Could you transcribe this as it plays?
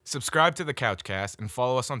Subscribe to the Couchcast and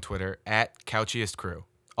follow us on Twitter at CouchiestCrew.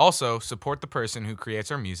 Also, support the person who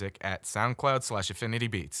creates our music at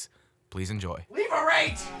SoundCloud/AffinityBeats. Please enjoy. Leave a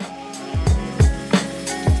rate!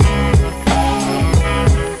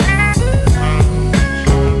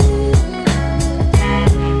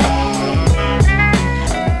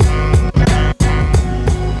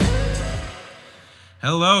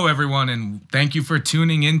 Hello, everyone, and thank you for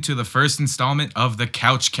tuning in to the first installment of the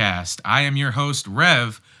Couchcast. I am your host,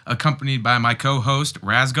 Rev, accompanied by my co-host,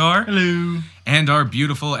 Razgar. Hello. And our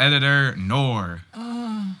beautiful editor, Nor.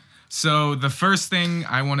 So the first thing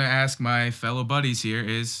I want to ask my fellow buddies here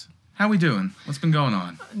is, how we doing? What's been going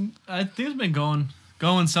on? I think it's been going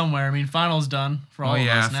somewhere. I mean, finals done for all of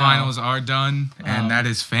us now. Finals are done, and that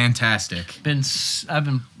is fantastic. I've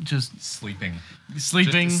been just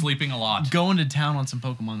Sleeping a lot. Going to town on some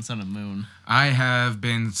Pokemon Sun and Moon. I have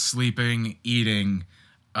been sleeping, eating,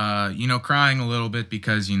 crying a little bit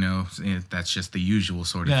because, that's just the usual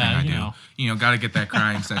sort of thing I do. Got to get that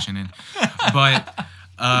crying session in. But,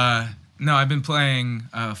 no, I've been playing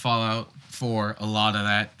Fallout 4, a lot of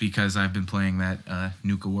that, because I've been playing that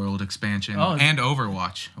Nuka World expansion and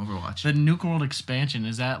Overwatch. The Nuka World expansion,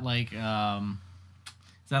 is that like a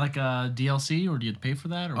DLC, or do you have to pay for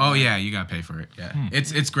that? Or what? Yeah, you gotta pay for it. Yeah,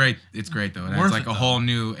 it's great. It's great though. It's like a whole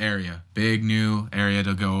new area, big new area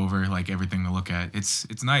to go over, like everything to look at.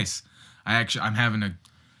 It's nice. I'm having a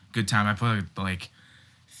good time. I put like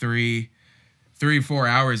 3-4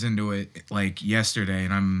 hours into it like yesterday,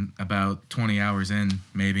 and I'm about 20 hours in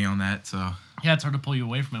maybe on that. So yeah, it's hard to pull you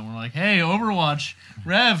away from it. We're like, hey, Overwatch,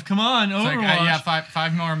 Rev, come on, Overwatch. It's like,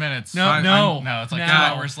 five more minutes. No, it's like 2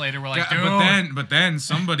 hours later. We're like, dude. But then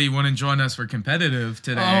somebody wouldn't join us for competitive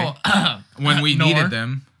today when we needed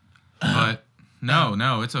them. But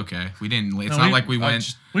no, it's okay. We didn't. It's not like we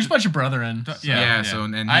went. We just brought your brother in. Yeah. So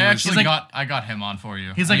and I got him on for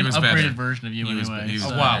you. He's like an upgraded better. version of you anyway.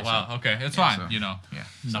 Wow. Okay, it's fine. So,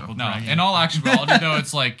 Yeah. In all actuality, though,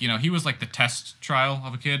 it's like he was like the test trial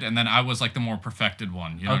of a kid, and then I was like the more perfected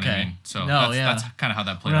one. You know what I mean? So that's kind of how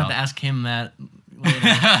that played We're gonna out. have to ask him that later.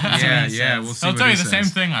 Yeah. We'll see. I'll tell you the same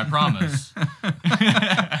thing. I promise.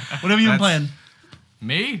 What have you been playing?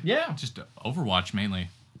 Me? Yeah. Just Overwatch mainly.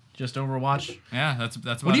 Just Overwatch. Yeah, that's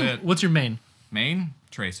about it. What's your main? Main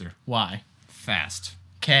Tracer. Why? Fast.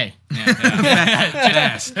 K. Yeah.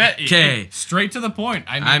 Fast. K. Straight to the point.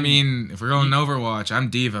 I mean, if we're going Overwatch, I'm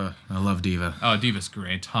D.Va. I love D.Va. Oh, D.Va's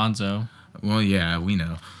great. Hanzo. Well, yeah, we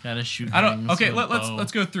know. Gotta shoot.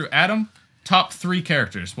 Let's go through. Adam, top 3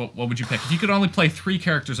 characters. What would you pick if you could only play 3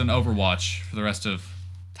 characters in Overwatch for the rest of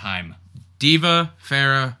time? D.Va,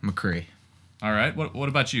 Pharah, McCree. All right. What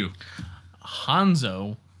about you?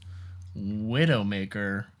 Hanzo,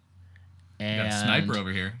 Widowmaker, and You got a sniper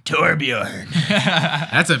over here. Torbjorn.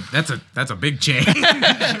 That's a big chain.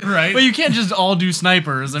 Right. But you can't just all do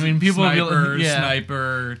snipers. I mean, people will be like,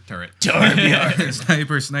 sniper, turret.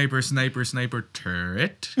 Torbjorn. sniper,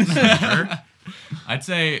 turret. Sniper. I'd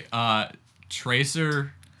say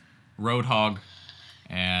Tracer, Roadhog,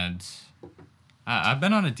 and I've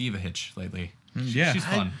been on a D.Va hitch lately. Yeah, she's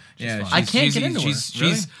fun. Fun. I can't get into her.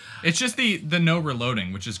 She's it's just the no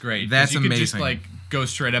reloading, which is great. That's you could amazing. Just like go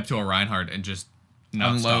straight up to a Reinhardt and just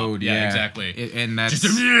unload. Yeah, exactly. And that's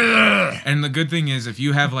and the good thing is if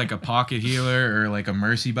you have like a pocket healer or like a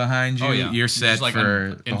Mercy behind you, you're set like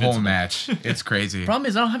for the whole match. It's crazy. Problem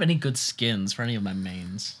is I don't have any good skins for any of my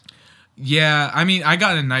mains. Yeah, I mean, I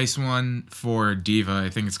got a nice one for D.Va. I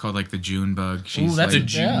think it's called like the June Bug. She's that's like a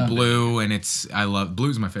June blue, and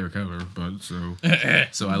blue's my favorite color, but so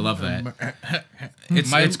I love that.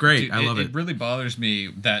 It's great. I love it. It really bothers me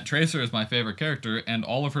that Tracer is my favorite character, and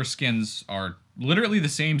all of her skins are literally the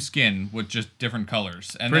same skin with just different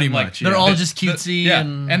colors. And Pretty then, like, much, They're all just cutesy.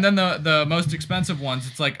 And then the most expensive ones,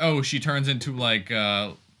 it's like, oh, she turns into like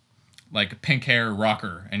a pink hair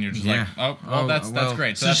rocker, and you're just like, oh, well, that's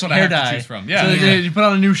great. So that's what I have to choose from. Yeah. So you put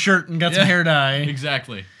on a new shirt and got some hair dye.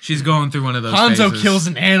 Exactly. She's going through one of those Hanzo phases. kills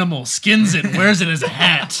an animal, skins it, wears it as a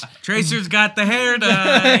hat. Tracer's got the hair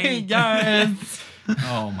dye. Yes.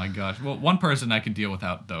 Oh my gosh. Well, one person I can deal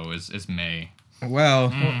without though is May.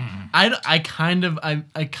 Well, I kind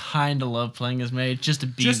of love playing as Mei just to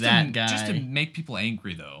be that guy. Just to make people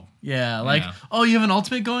angry though. Yeah, like, oh, you have an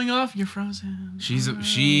ultimate going off? You're frozen. she's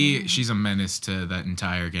a menace to that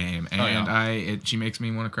entire game, and she makes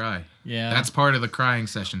me want to cry. Yeah, that's part of the crying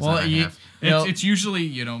sessions that I have. It's usually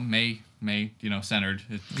May centered.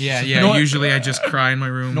 Usually I just cry in my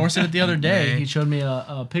room. Nor said it the other day. He showed me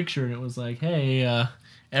a picture, and it was like, hey,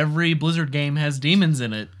 every Blizzard game has demons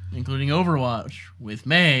in it, including Overwatch with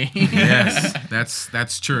May. Yes,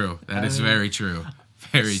 that's true. That is very true.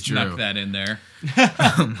 Very true. Snuck that in there.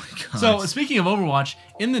 Oh my god. So speaking of Overwatch,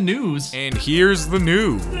 in the news, and here's the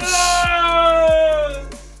news.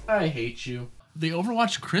 I hate you. The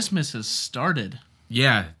Overwatch Christmas has started.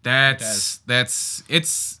 Yeah, it's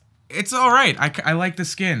all right. I like the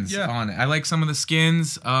skins on it. I like some of the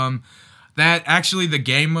skins. That actually the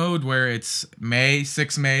game mode where it's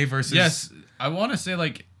 6 May versus. Yes, I want to say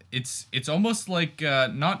like it's almost like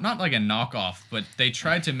not like a knockoff, but they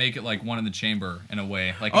tried to make it like One in the Chamber in a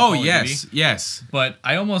way. Like yes. But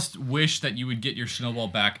I almost wish that you would get your snowball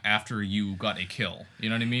back after you got a kill. You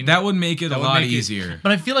know what I mean? That would make it a lot easier.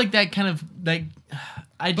 But I feel like that kind of like.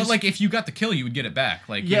 But like if you got the kill, you would get it back.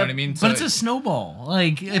 Like you know what I mean? So but it's a snowball.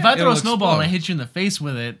 Like if I throw a snowball and I hit you in the face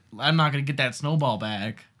with it, I'm not gonna get that snowball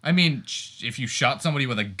back. I mean, if you shot somebody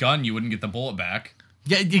with a gun, you wouldn't get the bullet back.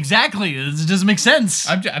 Yeah, exactly. It doesn't make sense.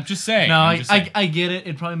 I'm just saying. No, I get it.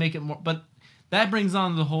 It'd probably make it more, but that brings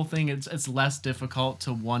on the whole thing. It's less difficult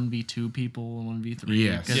to 1v2 people and 1v3.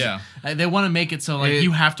 Yes. Yeah. They want to make it so like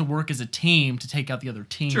you have to work as a team to take out the other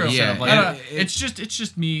team. True. Yeah. Like, it's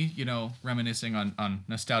just me, reminiscing on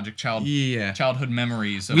nostalgic childhood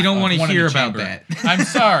memories. We don't want to hear about that. I'm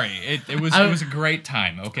sorry. It was a great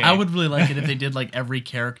time. Okay. I would really like it if they did like every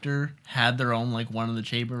character had their own like One in the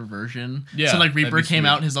Chamber version. Yeah. So like Reaper came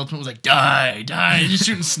out and his ultimate was like die, just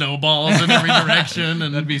shooting snowballs in every direction,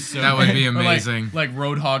 and that would be amazing. Like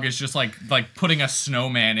Roadhog is just like putting a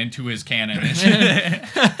snowman into his cannon.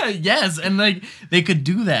 Yes, and like they could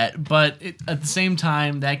do that, but at the same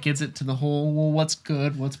time that gets it to the whole what's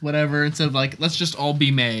good, what's whatever, instead of like let's just all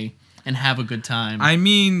be May and have a good time. I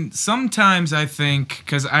mean, sometimes I think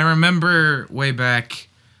because I remember way back.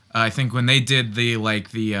 I think when they did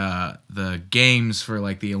the games for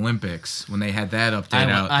like the Olympics, when they had that update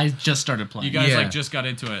out. I just started playing. You guys just got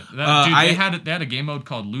into it. They had a game mode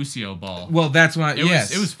called Lucio Ball. Well, that's why.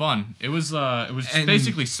 It was fun. It was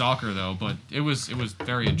basically soccer though, but it was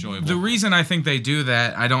very enjoyable. The reason I think they do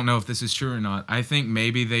that, I don't know if this is true or not. I think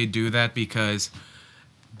maybe they do that because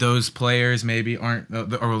those players maybe aren't,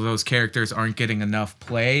 or those characters aren't getting enough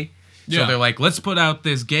play. So they're like, let's put out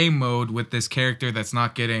this game mode with this character that's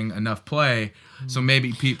not getting enough play. So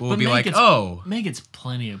maybe people will be like, May gets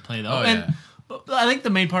plenty of play though. Oh, and I think the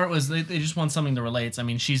main part was they just want something to relate. I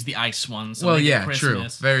mean, she's the ice one. So true.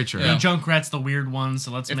 Very true. And Junkrat's the weird one, so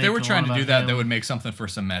let's if make they were trying to do that, him. they would make something for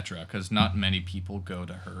Symmetra, because not many people go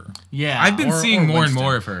to her. Yeah. I've been seeing more and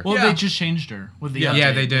more of her. Well, they just changed her with the update.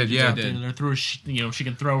 Yeah, they did. Yeah. They threw she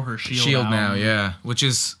can throw her shield out. now, yeah. Which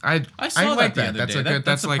is, I saw like that the other day.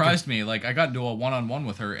 That surprised me. me. Like, I got into a one-on-one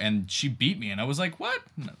with her, and she beat me, and I was like, what?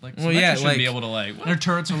 Like, well, Symmetra shouldn't be able to, like... What? Their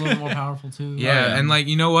turrets are a little bit more powerful, too. Yeah, and, like,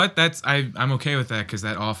 you know what? I'm okay with that, because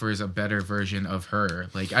that offers a better version of her.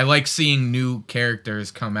 Like, I like seeing new characters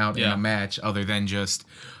come out in a match other than just,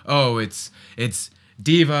 it's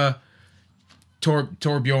Diva,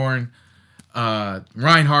 Torbjorn,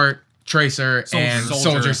 Reinhardt, Tracer, and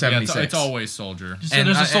Soldier 76. Yeah, it's always Soldier. And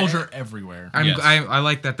there's a Soldier everywhere. I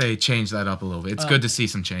like that they changed that up a little bit. It's good to see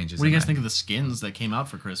some changes. What do you guys think of the skins that came out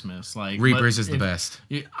for Christmas? Like Reapers is the best.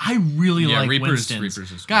 I really like Reapers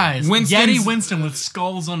is guys, Yeti Winston with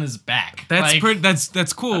skulls on his back. That's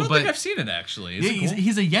cool. I don't think I've seen it actually.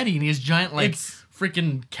 He's a Yeti and he has giant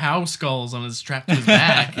freaking cow skulls on his strapped to his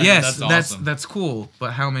back. Yes, that's awesome. That's cool.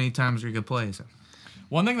 But how many times are you gonna play it?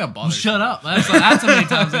 One thing that bothers Shut up. That's how many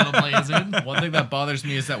times I'm gonna play as it. One thing that bothers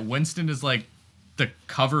me is that Winston is like the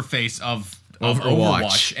cover face of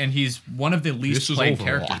Overwatch, and he's one of the least played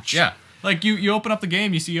characters. Yeah. Like you open up the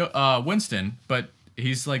game, you see Winston, but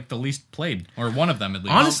he's like the least played, or one of them at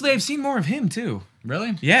least. Honestly, I've seen more of him too.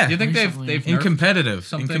 Really? Yeah. Do you think they've in nerfed competitive?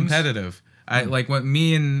 some In things? competitive. I like when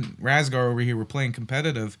me and Razgar over here were playing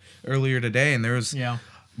competitive earlier today, and there was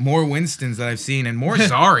more Winstons that I've seen and more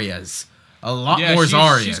Zaryas. A lot more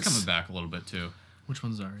Zaryas. She's coming back a little bit too. Which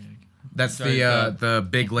one's Zarya? That's the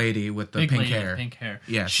big lady with the pink hair. Pink hair.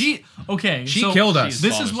 Yes. She killed us.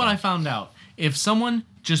 This is what I found out. If someone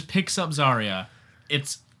just picks up Zarya,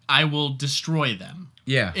 I will destroy them.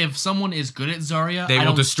 Yeah. If someone is good at Zarya, they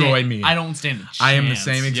will destroy me. I don't stand a chance. I am the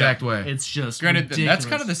same exact way. It's just granted. ridiculous. That's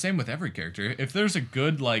kind of the same with every character. If there's a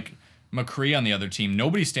good McCree on the other team,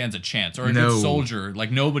 nobody stands a chance. Or a good Soldier,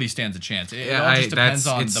 nobody stands a chance. It all just depends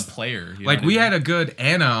on the player. We had a good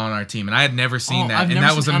Anna on our team, and I had never seen that, and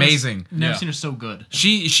that was amazing. Never seen her so good.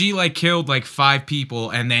 She killed 5 people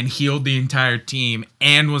and then healed the entire team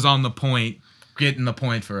and was on the point, getting the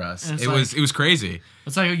point for us. It was crazy.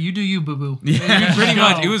 It's like you do you, boo boo. Yeah, pretty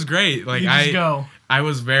much. It was great. Go. I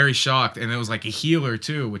was very shocked, and it was like a healer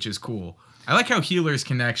too, which is cool. I like how healers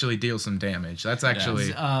can actually deal some damage. That's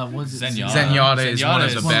actually what's it? Zenyatta is one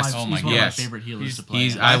of the best. Oh my god, my favorite healers to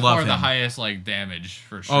play. I love him. The highest like damage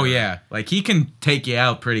for sure. Oh yeah, like he can take you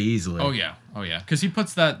out pretty easily. Oh yeah, because he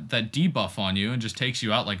puts that debuff on you and just takes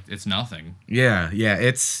you out like it's nothing. Yeah,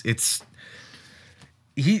 it's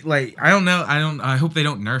he like I don't know. I hope they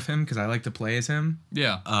don't nerf him because I like to play as him.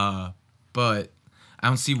 Yeah. But I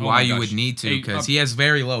don't see why you would need to because he has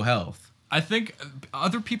very low health. I think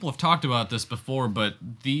other people have talked about this before, but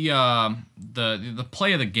the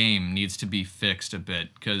play of the game needs to be fixed a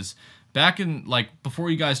bit because back in like before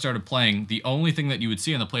you guys started playing, the only thing that you would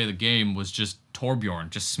see in the play of the game was just Torbjorn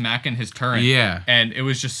just smacking his turret. Yeah, and it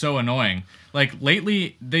was just so annoying. Like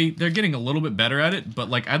lately, they're getting a little bit better at it, but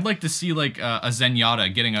like I'd like to see like a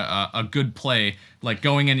Zenyatta getting a good play, like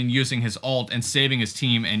going in and using his ult and saving his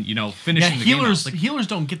team and finishing the game. Like, healers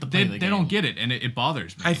don't get the play. They don't get it, and it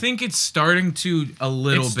bothers me. I think it's starting to a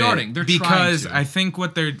little bit. They're because trying to. I think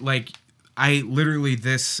what they're like. I literally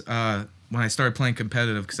when I started playing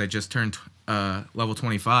competitive because I just turned level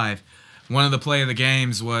 25. One of the play of the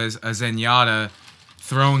games was a Zenyatta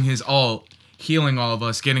throwing his ult, healing all of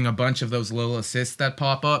us, getting a bunch of those little assists that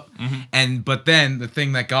pop up. But then the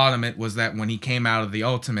thing that got him was that when he came out of the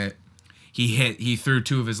ultimate, he threw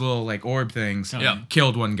two of his little like orb things,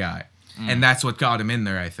 killed one guy. And that's what got him in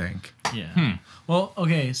there, I think. Yeah. Well,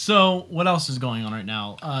 okay, so what else is going on right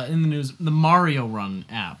now? In the news, the Mario Run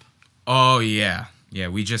app. Oh yeah. Yeah,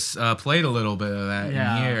 we just played a little bit of that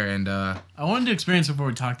in here, and I wanted to experience it before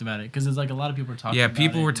we talked about it because it's like a lot of people are talking. Yeah, about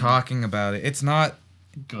people it, were talking about it. It's not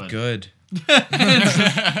good.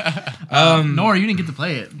 Nor you didn't get to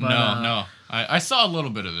play it. But, no. I saw a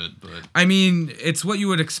little bit of it, but I mean, it's what you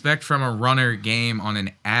would expect from a runner game on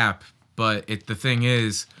an app. But the thing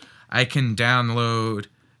is, I can download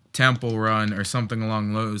Temple Run or something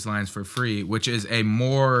along those lines for free, which is a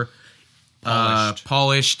more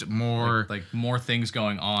polished, more like more things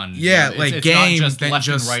going on. Yeah, like it's games not just than left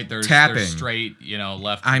just and right. There's tapping. Straight,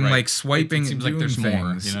 left. I'm right. like swiping. It seems and like there's doing more.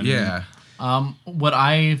 things. You know what I mean? What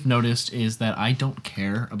I've noticed is that I don't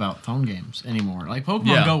care about phone games anymore. Like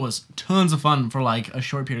Pokemon Go was tons of fun for like a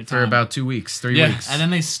short period of time. For about 2 weeks, 3 weeks. And then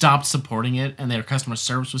they stopped supporting it and their customer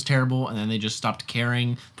service was terrible and then they just stopped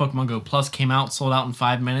caring. Pokemon Go Plus came out, sold out in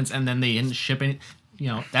 5 minutes, and then they didn't ship it.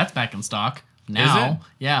 That's back in stock. Now,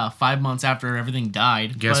 yeah, 5 months after everything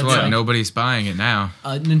died. Guess what? Nobody's buying it now.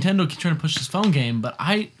 Nintendo keeps trying to push this phone game, but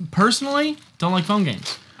I personally don't like phone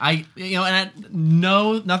games.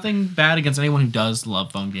 Nothing bad against anyone who does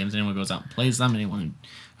love phone games. Anyone who goes out and plays them. Anyone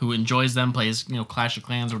who enjoys them, plays Clash of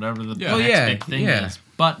Clans or whatever the next big thing is.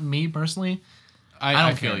 But me personally, I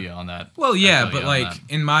don't feel care. you on that. Well, yeah, but like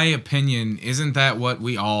in my opinion, isn't that what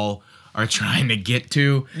we all are trying to get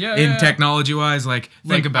to technology wise? Like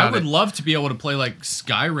think about it. I would love to be able to play like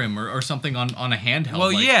Skyrim or something on a handheld.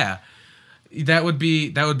 Well, yeah. That would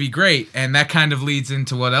be great, and that kind of leads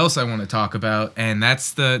into what else I want to talk about, and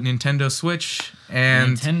that's the Nintendo Switch.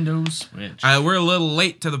 And Nintendo Switch. We're a little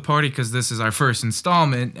late to the party because this is our first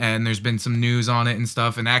installment, and there's been some news on it and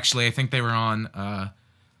stuff. And actually, I think they were on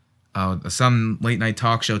some late night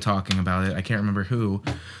talk show talking about it. I can't remember who,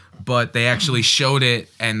 but they actually showed it,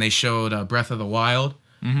 and they showed Breath of the Wild.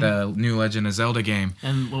 The new Legend of Zelda game.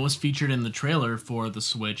 And what was featured in the trailer for the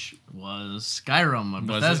Switch was Skyrim, a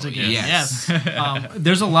Bethesda game. Yes.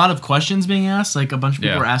 There's a lot of questions being asked. Like a bunch of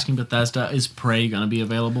people are asking Bethesda, is Prey going to be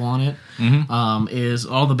available on it? Is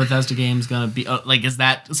all the Bethesda games going to be... is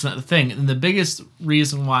that the thing? And the biggest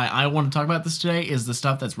reason why I want to talk about this today is the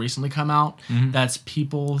stuff that's recently come out. That's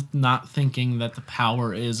people not thinking that the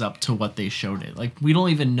power is up to what they showed it. Like, we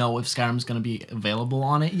don't even know if Skyrim's going to be available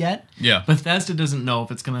on it yet. Yeah. Bethesda doesn't know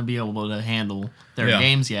if it's going to be able to handle their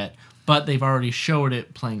games yet, but they've already showed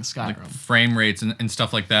it playing Skyrim. Like frame rates and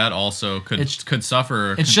stuff like that also could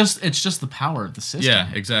suffer. It's just the power of the system.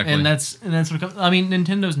 Yeah, exactly. And that's what I mean.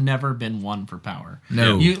 Nintendo's never been one for power.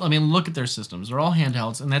 No. Look at their systems. They're all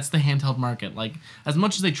handhelds, and that's the handheld market. Like as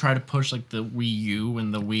much as they try to push like the Wii U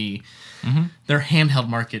and the Wii, their handheld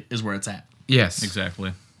market is where it's at. Yes,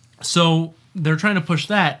 exactly. So they're trying to push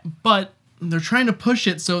that, but they're trying to push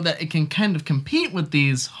it so that it can kind of compete with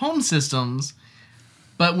these home systems.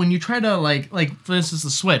 But when you try to like for instance the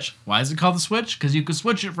Switch, why is it called the Switch? Because you could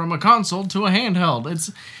switch it from a console to a handheld.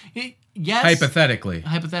 Yes, hypothetically,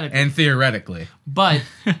 and theoretically, but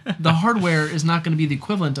the hardware is not going to be the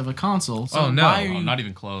equivalent of a console. So not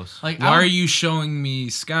even close. Like, why are you showing me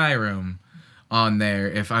Skyrim on there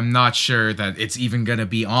if I'm not sure that it's even going to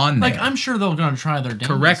be on there? Like, I'm sure they're going to try their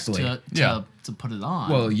damnedest correctly to put it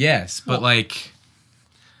on. Well, yes, but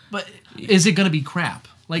but is it going to be crap?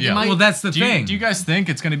 Like, well, that's the thing. Do you guys think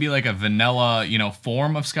it's going to be like a vanilla,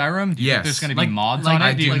 form of Skyrim? Do you think there's going to be mods on it?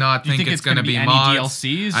 I do not think it's going to be mods.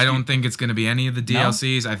 DLCs? I don't think it's going to be any of the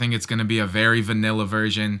DLCs. No? I think it's going to be a very vanilla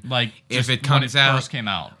version. Like, if it comes out, first came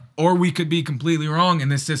out. Or we could be completely wrong and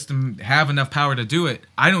this system have enough power to do it.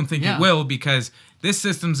 I don't think it will, because this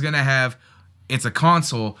system's going to have, it's a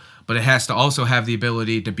console, but it has to also have the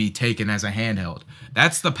ability to be taken as a handheld.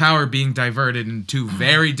 That's the power being diverted into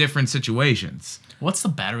very different situations. What's the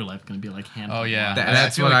battery life going to be like handheld? Oh, yeah.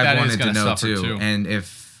 That's what I wanted to know, too. And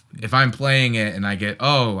if I'm playing it and I get,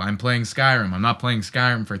 I'm playing Skyrim. I'm not playing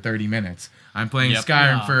Skyrim for 30 minutes. I'm playing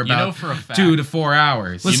Skyrim for about for a fact, 2 to 4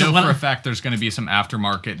 hours. Listen, for a fact there's going to be some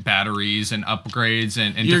aftermarket batteries and upgrades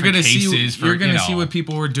and different cases. You're going to see what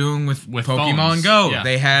people were doing with Pokemon phones. Go. Yeah.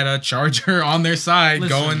 They had a charger on their side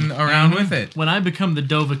going around with it. When I become the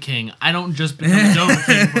Dova King, I don't just become the Dova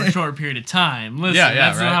King for a short period of time. Listen,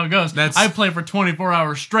 that's not how it goes. I play for 24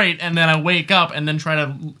 hours straight, and then I wake up and then try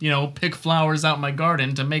to, pick flowers out in my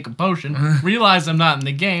garden to make a potion, realize I'm not in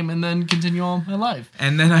the game, and then continue on my life.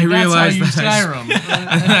 And then I realized that Skyrim.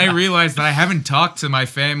 And I realized that I haven't talked to my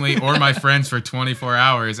family or my friends for 24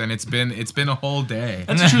 hours, and it's been a whole day.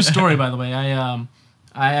 That's a true story, by the way. I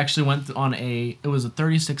actually went on it was a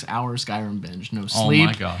 36-hour Skyrim binge, no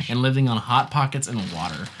sleep, and living on Hot Pockets and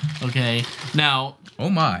water. Okay, now. Oh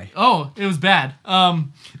my. Oh, it was bad.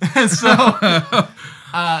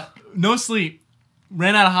 No sleep,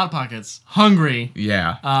 ran out of Hot Pockets, hungry.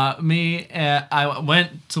 Yeah. I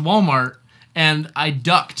went to Walmart. And I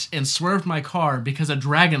ducked and swerved my car because a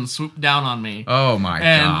dragon swooped down on me. Oh my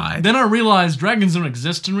god. Then I realized dragons don't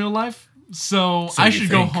exist in real life. So I should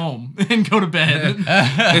go home and go to bed.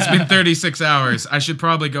 It's been 36 hours. I should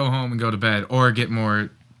probably go home and go to bed or get more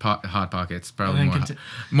Hot Pockets. Probably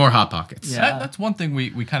more Hot Pockets. Yeah. That's one thing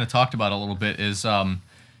we kind of talked about a little bit is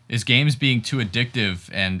games being too addictive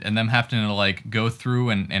and them having to go through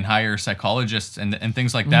and hire psychologists and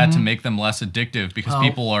things like that to make them less addictive because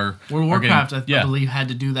people are World of Warcraft, I believe, had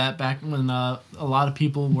to do that back when a lot of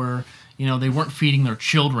people were, they weren't feeding their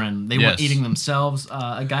children. They weren't eating themselves.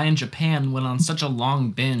 A guy in Japan went on such a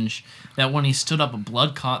long binge that when he stood up, a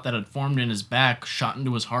blood clot that had formed in his back shot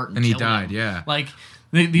into his heart and he killed died, him.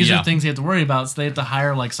 These are things they have to worry about, so they have to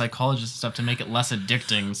hire psychologists and stuff to make it less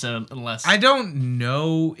addicting. I don't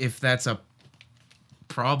know if that's a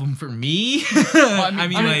problem for me. I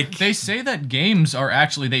mean, they say that games are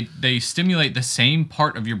actually they stimulate the same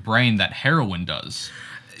part of your brain that heroin does.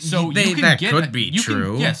 So could be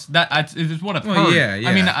true. Yes, that is what I've heard. Yeah.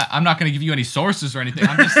 I mean, I'm not going to give you any sources or anything.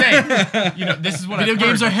 I'm just saying, this is what Video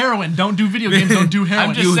games are heroin. Don't do video games. Don't do heroin.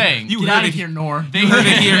 I'm just saying. Get out of here, Nor. You heard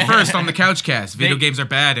it here first on the Couchcast. Video games are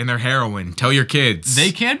bad and they're heroin. Tell your kids.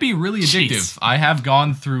 They can be really addictive. Jeez. I have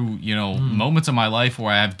gone through, moments of my life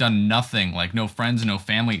where I have done nothing, like no friends, no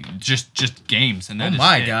family, just games. And that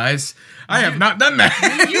guys. I have not done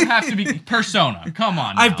that. You have to be Persona. Come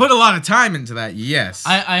on. I've put a lot of time into that. Yes.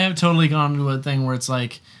 I have totally gone to a thing where it's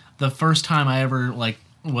the first time I ever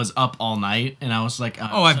was up all night and I was like,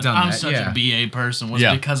 I've done that. I'm such a BA person was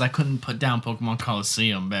because I couldn't put down Pokemon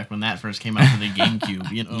Coliseum back when that first came out for the GameCube.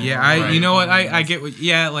 You know what? I get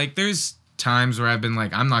what. There's times where I've been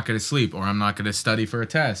like, I'm not going to sleep, or I'm not going to study for a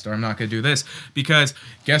test, or I'm not going to do this because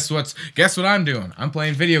guess what I'm doing? I'm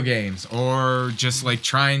playing video games, or just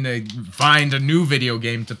trying to find a new video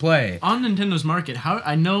game to play. On Nintendo's market,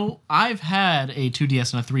 I know I've had a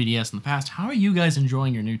 2DS and a 3DS in the past. How are you guys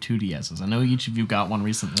enjoying your new 2DSs? I know each of you got one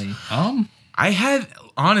recently. I had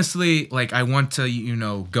honestly I want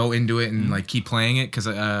to go into it and keep playing it because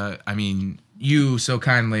you so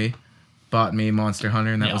kindly bought me Monster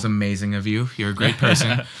Hunter, and that was amazing of you. You're a great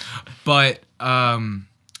person. But I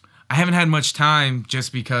haven't had much time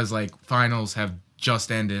just because finals have just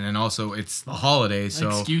ended, and also it's the holidays, so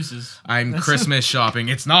excuses. I'm Christmas shopping.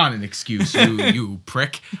 It's not an excuse, you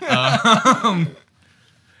prick.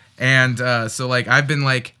 And so I've been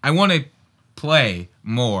I want to play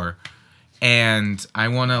more, and I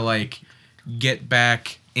want to get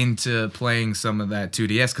back into playing some of that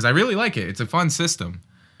 2DS because I really like it. It's a fun system.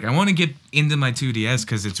 I want to get into my 2DS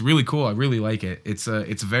because it's really cool. I really like it. It's a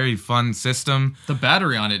very fun system. The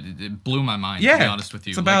battery on it blew my mind, to be honest with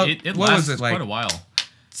you. It's about, it what lasts was it, quite a while.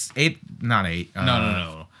 It's 8, not 8.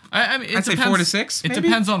 No. I mean, I'd say 4 to 6, maybe? It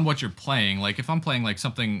depends on what you're playing. If I'm playing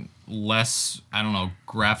something less, I don't know,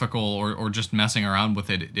 graphical or just messing around with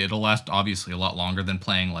it, it'll last obviously a lot longer than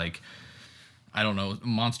playing I don't know,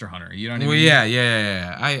 Monster Hunter. You know what I Well, mean?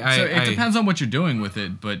 yeah. So it depends on what you're doing with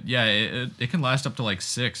it, but yeah, it can last up to like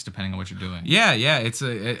 6 depending on what you're doing. Yeah. It's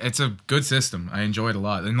a good system. I enjoy it a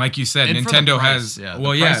lot, and like you said, And Nintendo price, has. Yeah,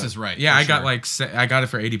 Well, the price is right. Yeah, I got sure. I got it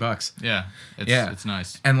for $80. Yeah, it's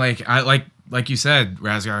nice. And like you said,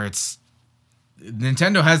 Razgar, it's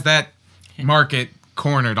Nintendo has that market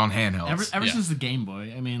cornered on handhelds. Ever since the Game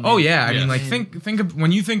Boy, I mean. Oh yeah, I mean, like think of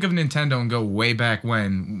when you think of Nintendo and go way back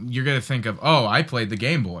when, you're gonna think of I played the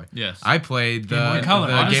Game Boy. Yes, I played the Game Boy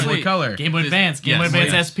Color, Game Boy Color, Game Boy Advance, Game Boy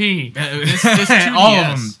Advance SP. This 2DS, all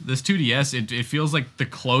of them. This 2DS, it feels like the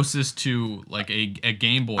closest to like a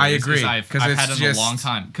Game Boy. I agree, I've had it in a long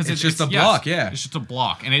time because it's just a block. Yeah, it's just a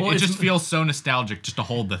block, and it just feels so nostalgic just to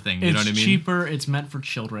hold the thing. You know what I mean? It's cheaper. It's meant for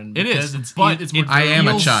children. It is, but I am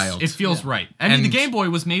a child. It feels right. I mean, the Game Boy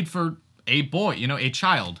was made for a boy, a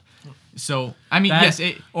child. So I mean, yes,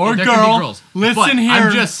 there girl. Can be girls. Listen but here.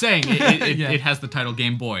 I'm just saying it has the title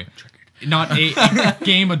Game Boy, not a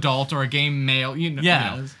game adult or a game male.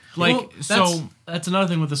 That's another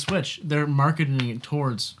thing with the Switch. They're marketing it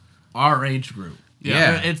towards our age group.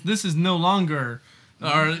 Yeah. This is no longer.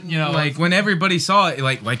 Or like when everybody saw it,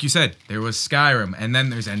 like you said, there was Skyrim, and then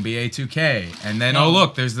there's NBA 2K, and then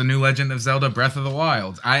look, there's the new Legend of Zelda: Breath of the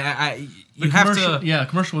Wild.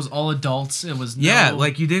 Commercial was all adults. It was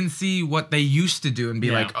like you didn't see what they used to do and be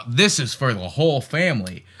like, this is for the whole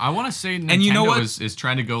family. I want to say Nintendo is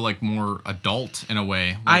trying to go like more adult in a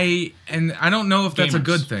way. I don't know if that's a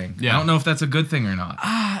good thing. Yeah. I don't know if that's a good thing or not.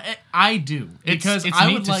 I do, because it's I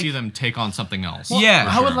neat would to like, see them take on something else. Well,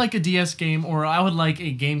 I would like a DS game, or I would like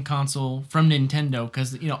a game console from Nintendo,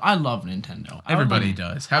 because I love Nintendo. Everybody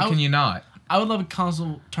does. How can you not? I would love a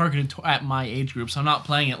console targeted at my age group, so I'm not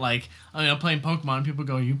playing it like I'm playing Pokemon. And people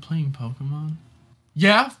go, "Are you playing Pokemon?"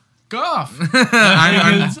 Yeah, go off.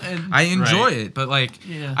 I enjoy it, but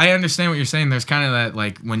I understand what you're saying. There's kind of that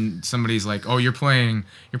like when somebody's like, "Oh, you're playing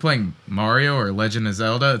Mario or Legend of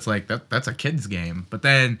Zelda." It's like that's a kid's game. But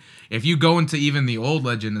then if you go into even the old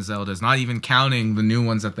Legend of Zeldas, not even counting the new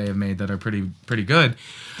ones that they have made that are pretty good,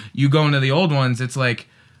 you go into the old ones, it's like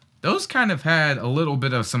those kind of had a little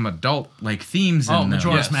bit of some adult like themes in them.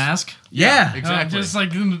 Majora's Mask. Yeah, exactly. Just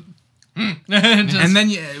like. and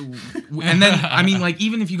then I mean, like,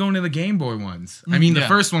 even if you go into the Game Boy ones, I mean, the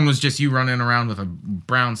first one was just you running around with a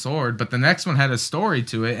brown sword, but the next one had a story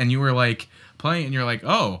to it, and you were like playing, and you're like,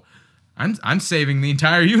 oh, I'm saving the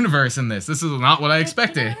entire universe in this. This is not what I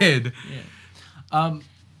expected.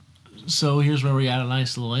 So here's where we got a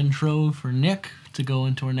nice little intro for Nick to go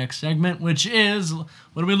into our next segment, which is,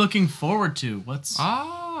 what are we looking forward to?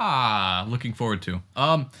 Looking forward to.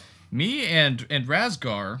 Me and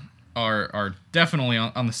Razgar are definitely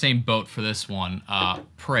on the same boat for this one.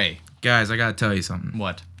 Prey. Guys, I gotta tell you something.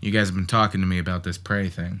 What? You guys have been talking to me about this Prey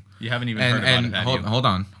thing. You haven't even heard about it, have you? Hold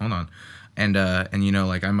on. And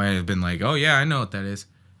like I might have been like, oh yeah, I know what that is.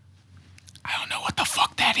 I don't know what the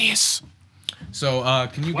fuck that is. So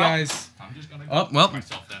can you guys? I'm just gonna go well.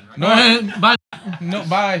 myself then. Right? No, bye. No,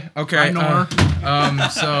 bye. Okay.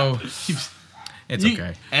 So it's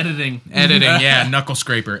okay. Editing, yeah, knuckle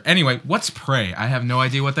scraper. Anyway, what's Prey? I have no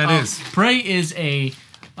idea what that is. Prey is it's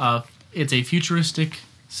a futuristic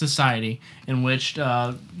society in which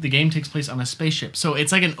the game takes place on a spaceship. So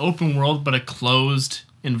it's like an open world but a closed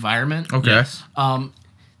environment. Okay. Yes. I'm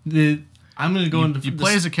gonna go into. You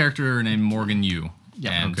play as a character named Morgan Yu.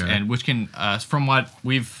 Yeah. And which can, from what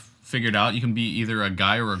we've figured out, you can be either a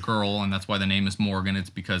guy or a girl, and that's why the name is Morgan. It's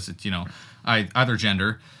because it's either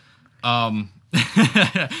gender. The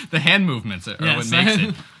hand movements are what makes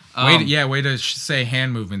it. Way to say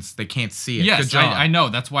hand movements. They can't see it. Yes, good job. I know.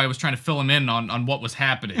 That's why I was trying to fill them in on what was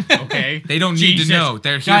happening. Okay, they don't need to know.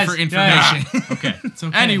 They're here for information. Yeah. Okay. It's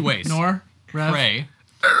okay. Anyways, Prey.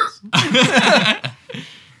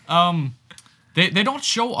 They don't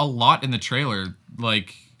show a lot in the trailer.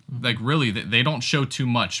 Like really, they don't show too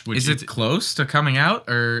much. Is it close to coming out,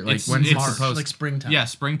 or like when's it supposed? Like springtime. Yeah,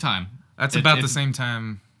 springtime. That's about the same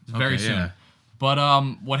time. Very soon. Yeah. But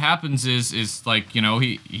what happens is like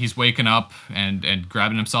he's waking up and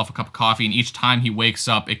grabbing himself a cup of coffee, and each time he wakes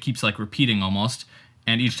up, it keeps like repeating almost,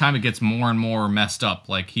 and each time it gets more and more messed up.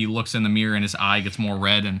 Like he looks in the mirror and his eye gets more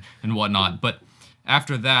red and whatnot. But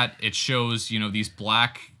after that, it shows these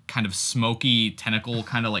black kind of smoky tentacle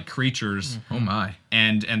kind of like creatures. Oh my!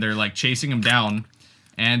 And they're like chasing him down.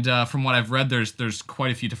 And from what I've read, there's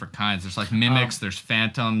quite a few different kinds. There's like mimics, there's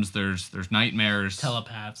phantoms, there's nightmares,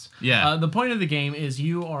 telepaths. Yeah. The point of the game is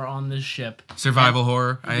you are on this ship. Survival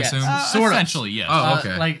horror, I assume. Sort of. Essentially, yes. Oh,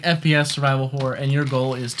 okay. Like FPS survival horror, and your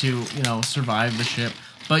goal is to survive the ship.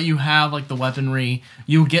 But you have like the weaponry.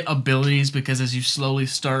 You get abilities because as you slowly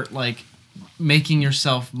start like making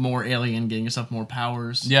yourself more alien, getting yourself more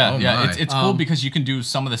powers. Yeah, it's cool because you can do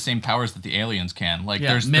some of the same powers that the aliens can. Like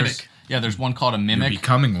there's mimic. There's one called a mimic. You're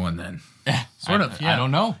becoming one then. Sort of. Yeah. I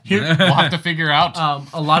don't know. We'll have to figure out.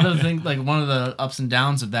 A lot of the things, like one of the ups and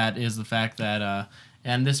downs of that is the fact that,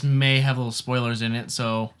 and this may have little spoilers in it,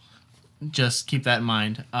 so just keep that in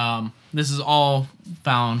mind. This is all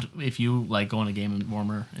found if you like go on a Game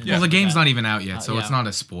Informer. Well, the game's not even out yet, so it's not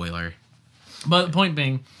a spoiler. But the point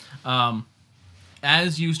being,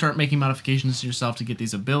 as you start making modifications to yourself to get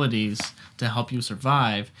these abilities to help you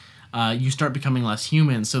survive, you start becoming less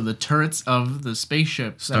human. So the turrets of the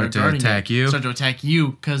spaceships start to attack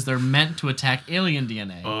you because they're meant to attack alien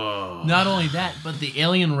DNA. Oh. Not only that, but the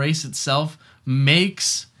alien race itself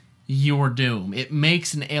makes your doom. It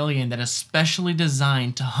makes an alien that is specially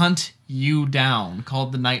designed to hunt you down,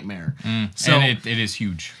 called the Nightmare. So and it is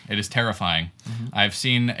huge. It is terrifying. Mm-hmm. I've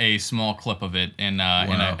seen a small clip of it in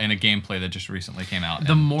a gameplay that just recently came out.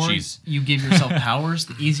 The more you give yourself powers,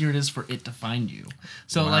 the easier it is for it to find you.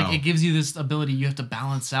 So like it gives you this ability you have to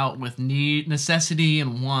balance out with necessity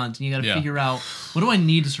and want, and you got to figure out, what do I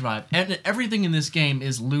need to survive? And everything in this game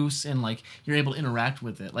is loose and like you're able to interact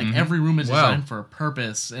with it. Like every room is designed for a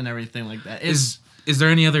purpose and everything like that. Is there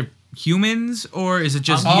any other humans, or is it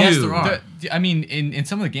just you? Yes, there are. I mean, in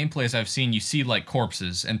some of the gameplays I've seen, you see like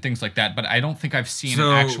corpses and things like that, but I don't think I've seen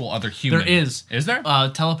an actual other human. There is. Is there?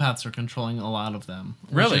 Telepaths are controlling a lot of them.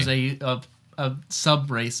 Really? Which is a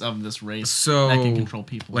sub-race of this race that can control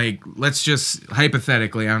people. Like, let's just,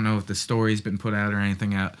 hypothetically, I don't know if the story's been put out or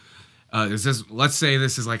anything out. Let's say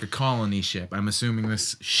this is like a colony ship. I'm assuming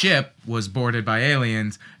this ship was boarded by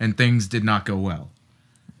aliens and things did not go well.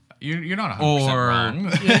 You're not 100%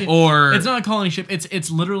 wrong. Or it's not a colony ship.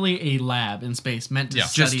 It's literally a lab in space meant to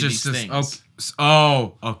study these things.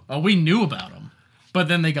 We knew about them, but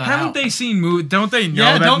then they got Haven't out. they seen movies? Don't they know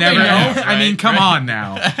Yeah, that don't never? they know? I mean, come on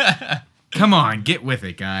now. Come on, get with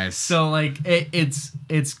it, guys. So like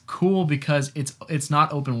it's cool because it's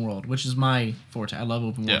not open world, which is my forte. I love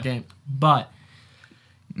open world game, but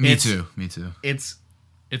me too.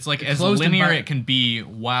 It's like as linear it can be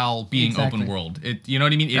while being open world. You know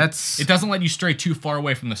what I mean? It doesn't let you stray too far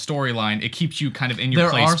away from the storyline. It keeps you kind of in your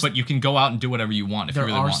place, but you can go out and do whatever you want if you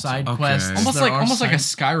really want to. There are side quests. Almost like a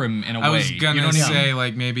Skyrim in a way. I was gonna say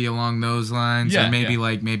like maybe along those lines, or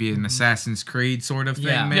maybe an Assassin's Creed sort of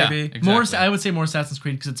thing. Maybe exactly. I would say more Assassin's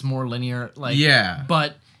Creed because it's more linear.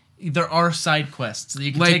 But there are side quests that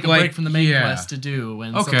you can take a break from the main quest to do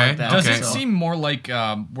and stuff like that. Does it seem more like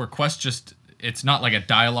where quests just? It's not like a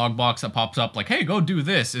dialogue box that pops up like, hey, go do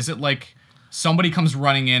this. Is it like somebody comes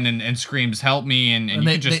running in and screams, help me, and you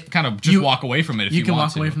can just walk away from it if you want to. You can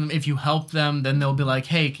walk away from them. If you help them, then they'll be like,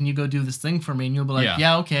 hey, can you go do this thing for me? And you'll be like,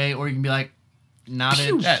 yeah okay. Or you can be like, not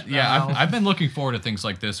it. I've been looking forward to things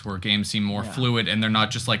like this where games seem more fluid and they're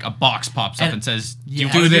not just like a box pops up and says, do you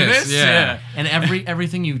want to do this? Yeah. And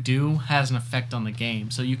everything you do has an effect on the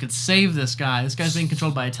game. So you could save this guy. This guy's being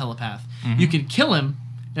controlled by a telepath. You could kill him.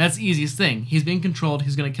 And that's the easiest thing. He's being controlled.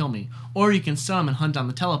 He's going to kill me. Or you can sell him and hunt down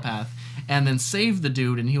the telepath and then save the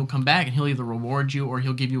dude, and he'll come back and he'll either reward you or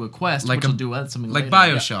he'll give you a quest, which will do something like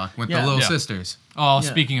later. BioShock with the little sisters. Oh,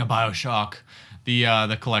 speaking of BioShock,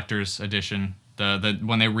 the collector's edition, the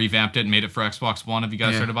when they revamped it and made it for Xbox One. Have you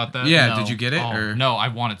guys heard about that? Yeah. No. Did you get it? Or? No, I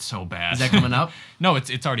want it so bad. Is that coming up? No,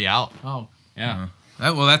 it's already out. Oh. Yeah.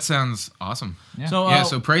 That sounds awesome. Yeah.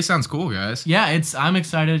 So Prey sounds cool, guys. Yeah, I'm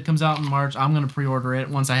excited. It comes out in March. I'm gonna pre-order it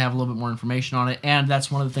once I have a little bit more information on it, and that's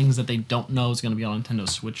one of the things that they don't know is gonna be on Nintendo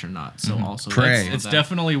Switch or not. So also, Prey. It's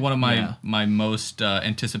definitely one of my most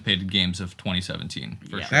anticipated games of 2017. For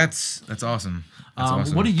sure. That's awesome. That's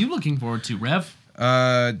awesome. What are you looking forward to, Rev?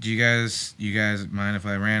 Do you guys mind if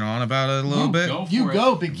I ran on about it a little bit?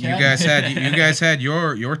 Go, big cat. You guys had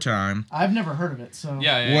your time. I've never heard of it, so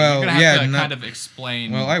yeah. Well, you're gonna have to kind of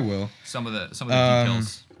explain. Well, I will. Some of the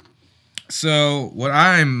details. So what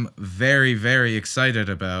I'm very, very excited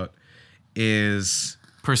about is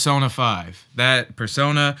Persona 5. That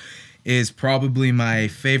Persona is probably my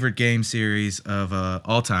favorite game series of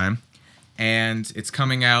all time, and it's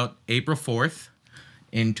coming out April 4th.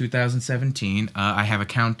 In 2017, I have a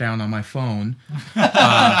countdown on my phone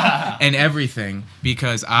and everything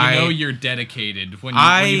because you're dedicated when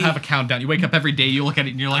you have a countdown. You wake up every day, you look at it,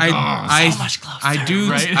 and you're like, so much closer. I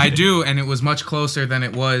do, right? I do, and it was much closer than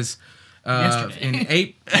it was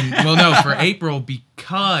yesterday. For April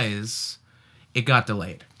because it got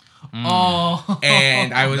delayed. Oh,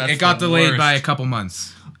 and it got delayed by a couple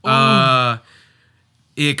months.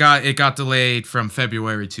 It got delayed from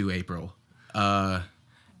February to April.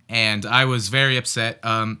 And I was very upset.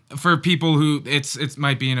 For people who it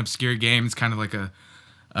might be an obscure game. It's kind of like a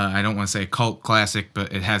I don't want to say a cult classic,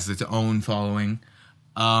 but it has its own following.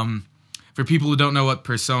 For people who don't know what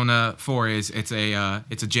Persona 4 is, it's a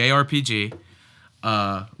JRPG.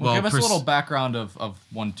 Well, give us a little background of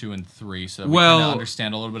 1, 2, and 3, so we kind of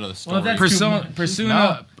understand a little bit of the story. Well,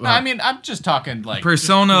 Persona. No, I mean, I'm just talking like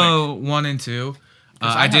Persona 1 and 2.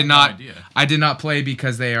 I did not play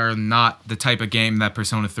because they are not the type of game that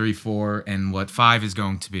Persona 3, 4, and 5 is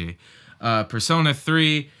going to be. Persona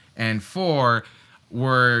 3 and 4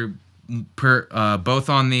 were both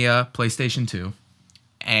on the PlayStation 2,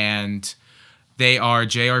 and they are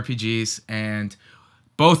JRPGs, and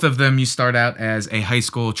both of them you start out as a high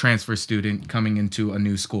school transfer student coming into a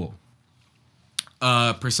new school.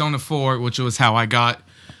 Persona 4, which was how I got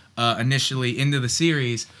initially into the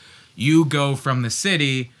series, you go from the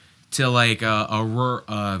city to like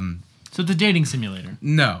So it's a dating simulator.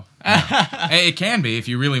 No. It can be if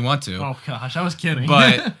you really want to. Oh gosh, I was kidding.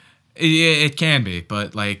 But it can be.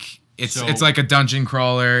 But like it's like a dungeon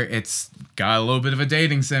crawler. It's got a little bit of a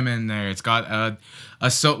dating sim in there. It's got a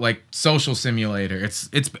social simulator. It's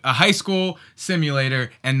a high school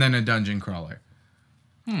simulator and then a dungeon crawler.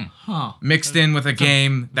 Mixed in with a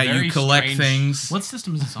game that you collect things. What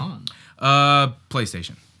system is this on?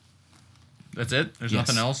 PlayStation. That's it? There's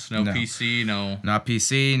nothing else? No PC, no... Not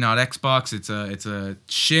PC, not Xbox. It's a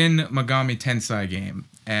Shin Megami Tensei game.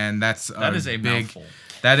 And that is a big... Mouthful.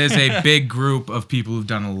 That is a big group of people who've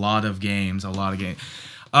done a lot of games.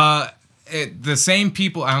 The same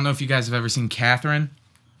people... I don't know if you guys have ever seen Catherine.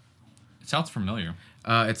 It sounds familiar.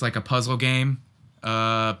 It's like a puzzle game.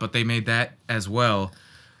 But they made that as well.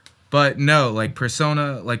 But no, like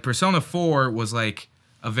Persona 4 was like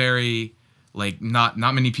a very... Like not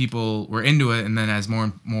many people were into it, and then as more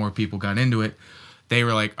and more people got into it, they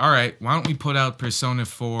were like, "All right, why don't we put out Persona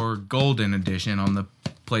 4 Golden Edition on the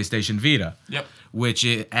PlayStation Vita?" Yep. Which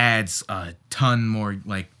it adds a ton more,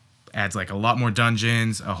 adds a lot more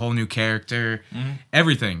dungeons, a whole new character,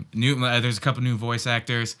 everything. There's a couple new voice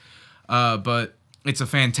actors, but it's a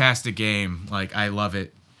fantastic game. Like I love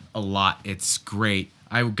it a lot. It's great.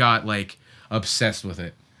 I got obsessed with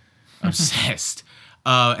it, obsessed.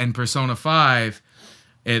 And Persona 5,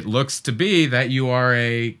 it looks to be that you are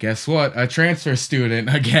a transfer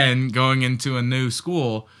student again, going into a new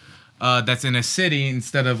school that's in a city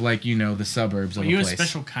instead of the suburbs of a place. Are you a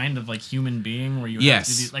special kind of human being where you have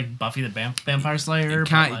to do Buffy the Vampire Slayer?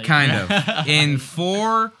 Kind of. In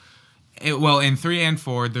 3 and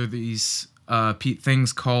 4, there are these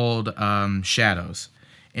things called shadows.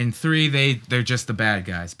 In 3, they're just the bad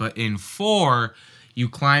guys. But in 4... you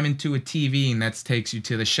climb into a TV and that takes you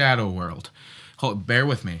to the shadow world. Bear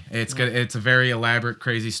with me. It's a very elaborate,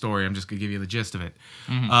 crazy story. I'm just going to give you the gist of it.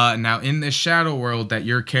 Now, in this shadow world that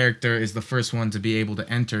your character is the first one to be able to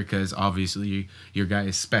enter because obviously your guy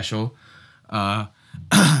is special,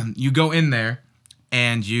 you go in there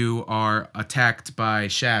and you are attacked by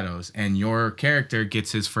shadows and your character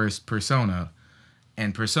gets his first persona.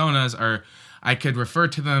 And personas are... I could refer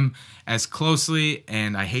to them as closely,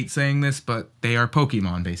 and I hate saying this, but they are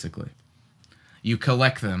Pokemon, basically. You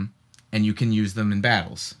collect them, and you can use them in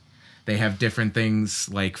battles. They have different things,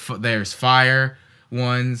 there's fire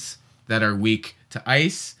ones that are weak to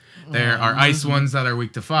ice. There are ice ones that are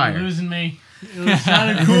weak to fire. You're losing me. It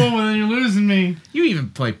sounded cool, but then you're losing me. You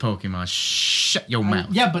even play Pokemon. Shut your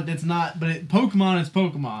mouth. Yeah, but it's not... Pokemon is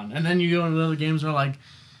Pokemon. And then you go into the other games where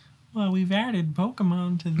well, we've added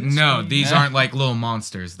Pokemon to this. No, game. These aren't little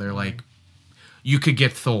monsters. They're you could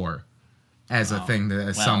get Thor as a thing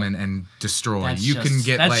to summon and destroy.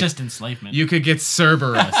 That's just enslavement. You could get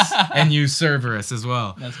Cerberus and use Cerberus as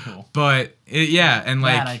well. That's cool. But and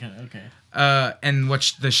okay. And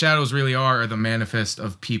what the shadows really are the manifest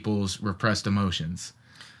of people's repressed emotions.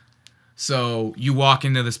 So you walk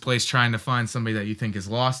into this place trying to find somebody that you think is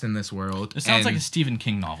lost in this world. It sounds like a Stephen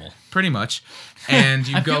King novel. Pretty much. And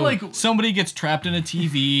you feel like somebody gets trapped in a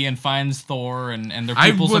TV and finds Thor and their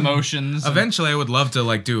people's emotions. Eventually, I would love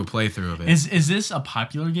to do a playthrough of it. Is this a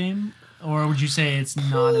popular game? Or would you say it's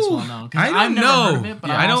not as well known? I don't know. Never heard of it,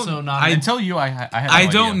 but I'm also not... Until you, I had no idea. I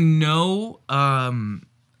don't know.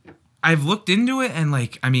 I've looked into it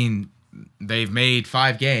and they've made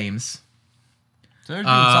 5 games. So they're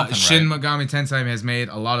doing something Shin Megami Tensei has made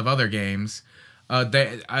a lot of other games.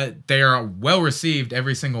 They are well received,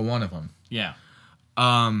 every single one of them. Yeah.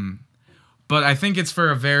 But I think it's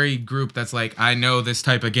for a very group that's I know this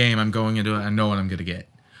type of game. I'm going into it. I know what I'm going to get.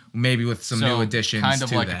 Maybe with some new additions to that. Kind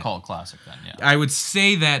of like a cult classic then, yeah. I would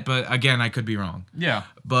say that, but again, I could be wrong. Yeah.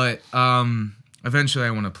 But eventually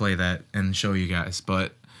I want to play that and show you guys.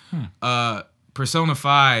 But Persona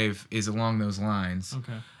 5 is along those lines.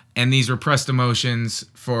 Okay. and these repressed emotions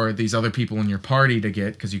for these other people in your party to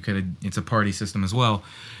get, because it's a party system as well.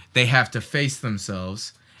 They have to face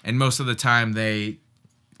themselves, and most of the time they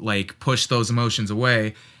like push those emotions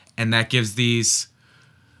away, and that gives these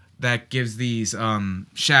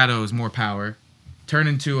shadows more power. Turn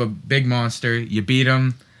into a big monster. You beat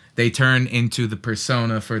them. They turn into the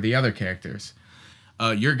persona for the other characters.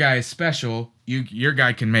 Your guy is special. Your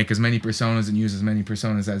guy can make as many personas and use as many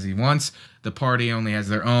personas as he wants. The party only has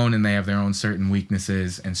their own, and they have their own certain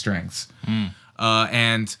weaknesses and strengths.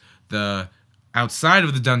 And the outside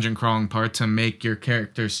of the dungeon crawling part, to make your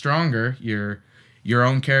character stronger, your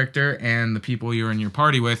own character and the people you're in your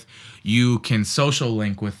party with, you can social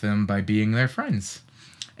link with them by being their friends.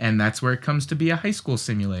 And that's where it comes to be a high school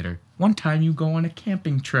simulator. One time you go on a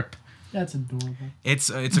camping trip. That's adorable. It's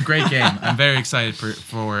a great game. I'm very excited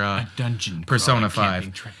for a dungeon Persona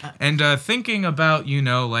 5. And thinking about,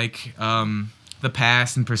 the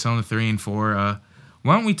past and Persona 3 and 4,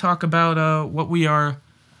 why don't we talk about what we are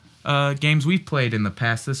games we've played in the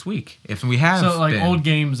past this week, if we have. So old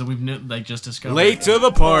games that we've just discovered. Late to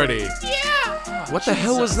the party. Yeah. What the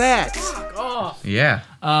hell was that? Fuck off. Yeah.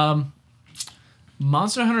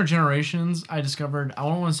 Monster Hunter Generations, I discovered, I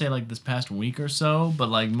don't want to say this past week or so, but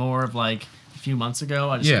more of a few months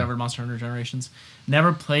ago, I discovered Monster Hunter Generations.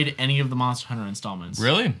 Never played any of the Monster Hunter installments.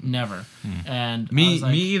 Really? Never. And me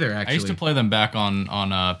either, actually. I used to play them back on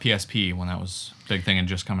PSP when that was a big thing and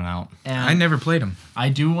just coming out. And I never played them. I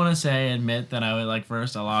do want to admit that I would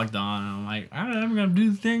first I logged on and I'm I'm gonna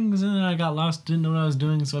do things, and then I got lost, didn't know what I was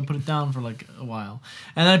doing, so I put it down for a while.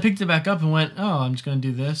 And then I picked it back up and went, oh, I'm just gonna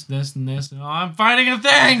do this, this, and this. And, I'm fighting a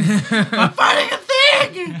thing! I'm fighting a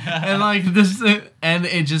thing! And this, and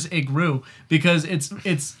it grew because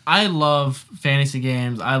it's I love fantasy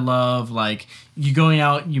games. I love you going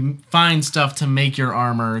out, you find stuff to make your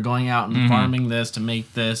armor, going out and farming this to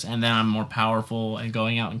make this, and then I'm more powerful and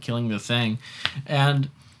going out and killing the thing. And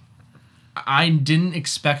I didn't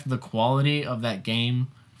expect the quality of that game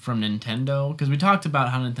from Nintendo, because we talked about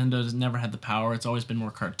how Nintendo has never had the power. It's always been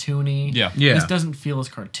more cartoony. Yeah. This doesn't feel as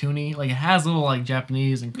cartoony. It has little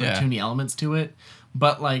Japanese and cartoony elements to it,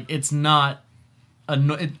 but it's not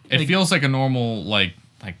it feels like a normal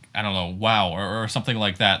I don't know, WoW or something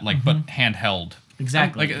like that, but handheld.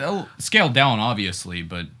 Exactly. Scaled down, obviously,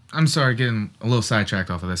 but I'm sorry, getting a little sidetracked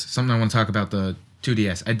off of this. Something I want to talk about the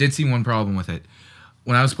 2DS. I did see one problem with it.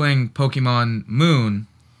 When I was playing Pokemon Moon,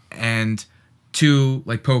 and two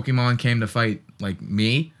Pokemon came to fight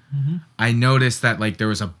me, I noticed that there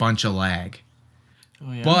was a bunch of lag.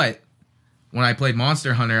 Oh, yeah? But when I played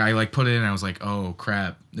Monster Hunter, I put it in and I was like, oh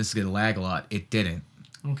crap, this is gonna lag a lot. It didn't.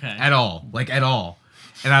 Okay. At all. At all.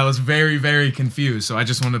 And I was very, very confused, so I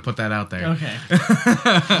just wanted to put that out there. Okay.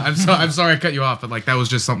 I'm sorry I cut you off, but that was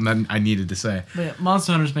just something that I needed to say. But yeah,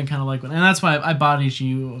 Monster Hunter's been kind of one, and that's why I bought each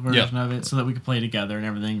version of it, so that we could play together and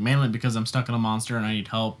everything. Mainly because I'm stuck on a monster and I need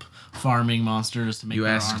help farming monsters to make their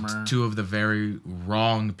armor. You asked two of the very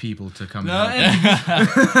wrong people to come.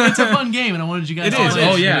 It's a fun game, and I wanted you guys. It to is. play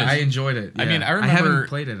Oh it. yeah, I enjoyed it. Yeah. I mean, I remember I haven't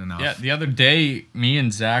played it enough. Yeah, the other day, me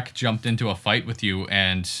and Zach jumped into a fight with you,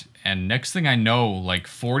 and next thing I know,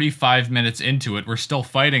 45 minutes into it, we're still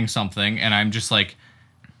fighting something, and I'm just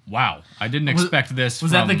wow, I didn't expect this.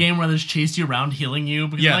 Was that the game where they just chased you around healing you?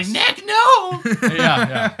 Because yes. Nick, no!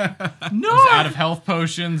 yeah. No! I was out of health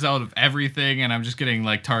potions, out of everything, and I'm just getting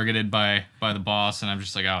targeted by the boss, and I'm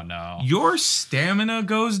just oh no. Your stamina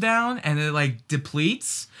goes down, and it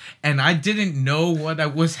depletes, and I didn't know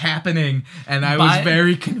what was happening, and I was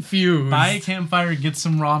very confused. Buy a campfire, get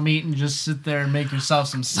some raw meat, and just sit there and make yourself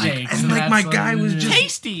some steaks. And my guy was just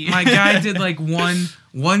tasty. My guy did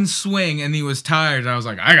one swing, and he was tired. And I was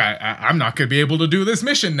like, I'm not gonna be able to do this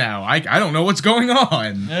mission now. I don't know what's going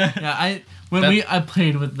on. Yeah, I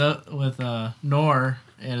played with Nor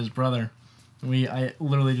and his brother. I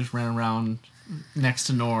literally just ran around next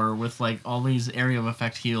to Nor with all these area of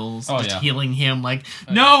effect heals, healing him.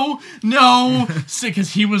 No,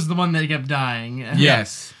 because he was the one that kept dying.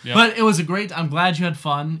 Yes, but it was a great. I'm glad you had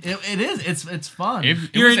fun. It is. It's fun.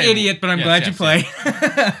 You're an idiot, but I'm glad you play.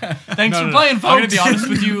 Thanks for playing, folks. I'm gonna be honest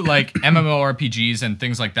with you. MMORPGs and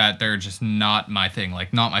things like that, they're just not my thing.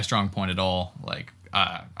 Not my strong point at all.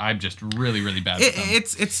 I'm just really, really bad at them.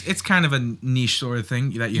 It's kind of a niche sort of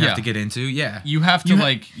thing that you have to get into. Yeah, you have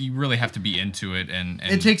to you really have to be into it, and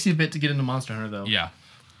it takes you a bit to get into Monster Hunter though. Yeah,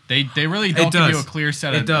 they really don't give you a clear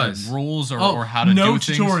set of rules or how to do things.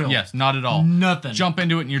 Tutorial. Yes, not at all. Nothing. Jump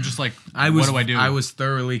into it and you're just what do I do? I was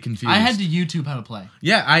thoroughly confused. I had to YouTube how to play.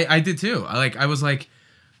 Yeah, I did too. I was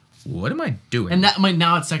what am I doing? And that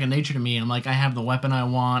now it's second nature to me. I'm like, I have the weapon I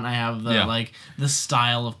want. I have the like the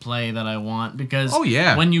style of play that I want because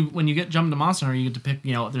when you get jumped to Monster Hunter, you get to pick.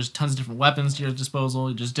 There's tons of different weapons to your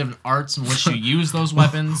disposal. There's different arts in which you use those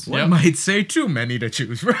weapons. One might say too many to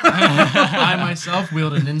choose from. I myself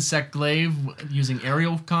wield an insect glaive using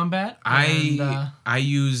aerial combat. I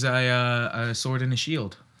use a sword and a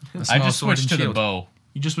shield. I just switched to the bow.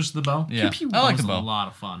 You just switched to the bow? Yeah. I like the bow. A lot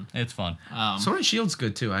of fun. It's fun. Sword and shield's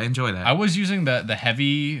good too. I enjoy that. I was using the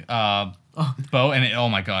heavy bow, and oh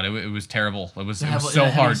my god, it was terrible. It was so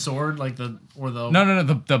hard. Sword No,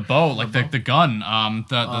 the bow, like the gun,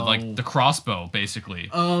 the crossbow, basically.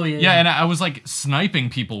 Oh yeah. Yeah, and I was like sniping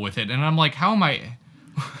people with it, and I'm like, how am I?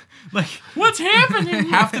 Like, what's happening?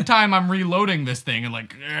 Half the time I'm reloading this thing and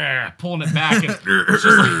like pulling it back, and it's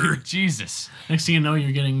just like, Jesus. Next thing you know,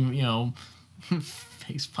 you're getting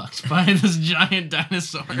face fucked by this giant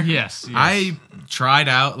dinosaur. Yes. I tried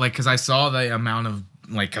out because I saw the amount of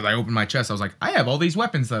because I opened my chest, I was like, I have all these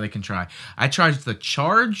weapons that I can try. I tried the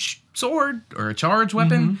charge sword or a charge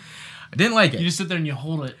weapon. I didn't like it. You just sit there and you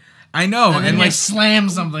hold it. I know, and then slam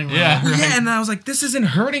something. Yeah, and I was like, this isn't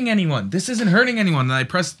hurting anyone. And I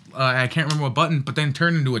pressed, I can't remember what button, but then it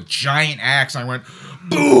turned into a giant axe. And I went,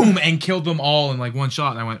 boom, and killed them all in like one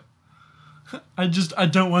shot. And I went, I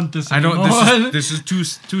don't want this anymore. This is too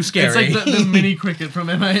scary. It's like the mini cricket from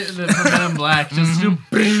Men in Black. Just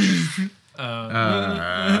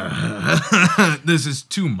this is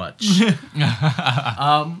too much.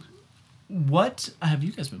 What have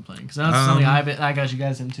you guys been playing? Because that's something I got you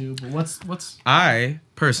guys into. But what's? I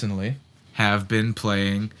personally have been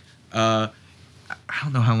playing. I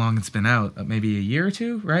don't know how long it's been out. Maybe a year or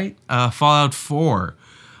two, right? Fallout 4.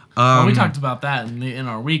 We talked about that in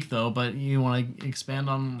our week, though. But you want to expand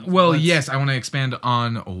on? Well, yes, I want to expand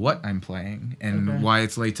on what I'm playing and why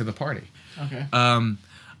it's late to the party. Okay.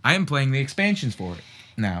 I am playing the expansions for it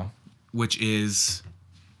now, which is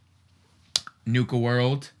Nuka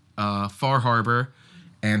World, Far Harbor,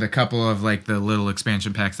 and a couple of like the little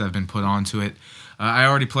expansion packs that have been put onto it. I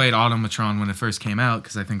already played Automatron when it first came out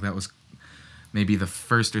because I think that was maybe the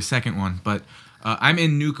first or second one, but I'm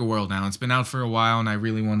in Nuka World now. It's been out for a while, and I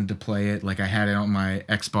really wanted to play it. Like I had it on my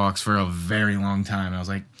Xbox for a very long time. I was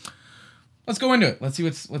like, let's go into it. Let's see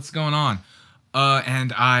what's going on.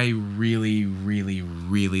 And I really, really,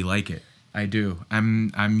 really like it. I do.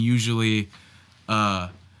 I'm usually, I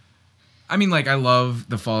love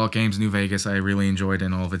the Fallout games, New Vegas. I really enjoyed it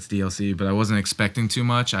and all of its DLC, but I wasn't expecting too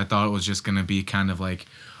much. I thought it was just going to be kind of like,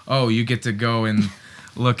 oh, you get to go and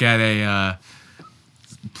look at a,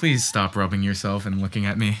 please stop rubbing yourself and looking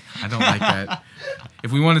at me. I don't like that.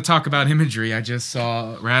 If we want to talk about imagery, I just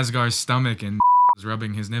saw Razgar's stomach and was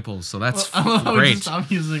rubbing his nipples, so that's great. Just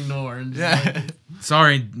stop using Nor.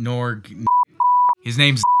 Sorry, Norg. His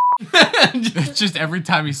name's just every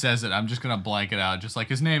time he says it, I'm just gonna blank it out. Just like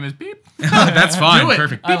his name is beep. That's fine. Do it.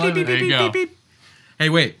 Perfect. Beep, beep, beep, there beep, you go. beep, beep. Hey,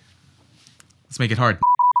 wait. Let's make it hard.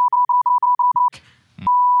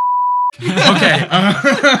 Okay.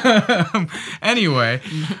 Anyway.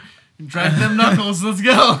 Drag them knuckles. Let's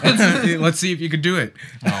go. Let's see if you could do it.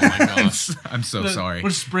 Oh my gosh. I'm so sorry. We're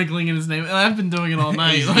sprinkling in his name. And I've been doing it all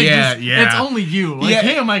night. Yeah. It's only you.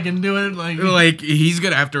 Him, I can do it. Like he's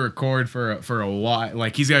gonna have to record for a while.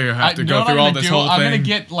 Like he's gonna have to go through all this whole thing. I'm gonna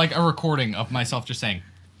get like a recording of myself just saying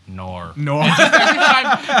Nor. Nor. Every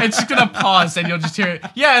time it's just gonna pause and you'll just hear it.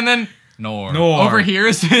 Yeah, and then Nor. Over here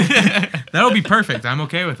is that'll be perfect. I'm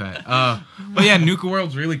okay with that. But yeah, Nuka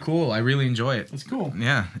World's really cool. I really enjoy it. It's cool.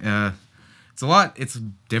 Yeah. It's a lot. It's a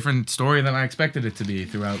different story than I expected it to be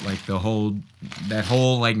throughout like that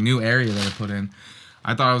whole like new area that I put in.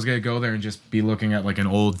 I thought I was gonna go there and just be looking at like an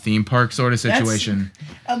old theme park sort of situation.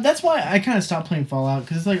 That's why I kind of stopped playing Fallout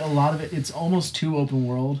because like a lot of it's almost too open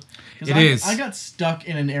world. It is. I got stuck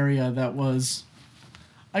in an area that was.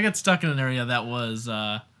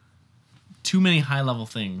 Too many high level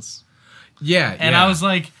things. Yeah. And I was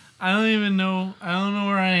like, I don't know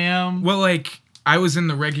where I am. Well, like I was in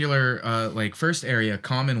the regular first area,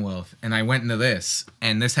 Commonwealth, and I went into this,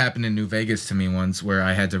 and this happened in New Vegas to me once where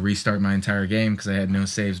I had to restart my entire game because I had no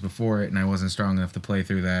saves before it and I wasn't strong enough to play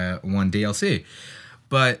through that one DLC.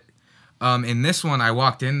 But in this one, I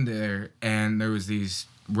walked in there and there was these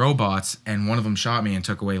robots, and one of them shot me and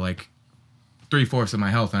took away like 3/4 of my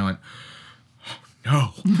health, and I went,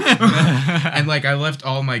 no. And like I left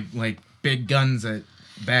all my like big guns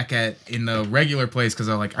back in the regular place because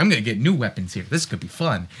I was like, I'm gonna get new weapons here. This could be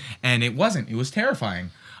fun. And it wasn't. It was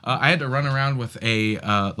terrifying. I had to run around with a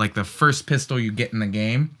like the first pistol you get in the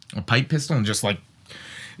game, a pipe pistol, and just like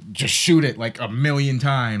just shoot it like a million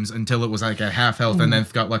times until it was like at half health, and then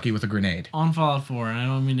got lucky with a grenade. On Fallout 4, and I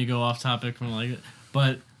don't mean to go off topic from like it,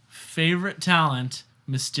 but favorite talent,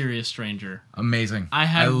 Mysterious Stranger. Amazing. I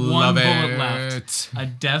had one bullet left. A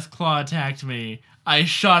death claw attacked me. I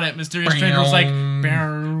shot at Mysterious Stranger. Was like, and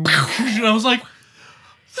I was like,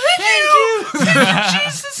 thank you,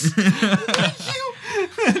 Jesus, thank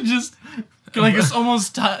you. Just like it's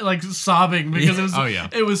almost like sobbing because it was. Oh yeah.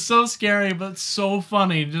 It was so scary but so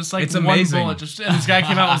funny. Just like it's one amazing. bullet. And this guy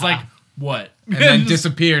came out and was like, what? And then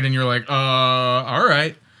disappeared, and you're like, all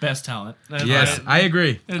right. Best talent. Yes, I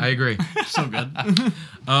agree. So good.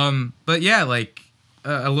 But yeah, like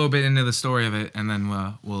a little bit into the story of it, and then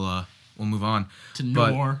we'll move on To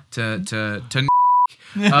Nor. To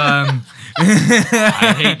I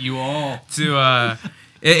hate you all. To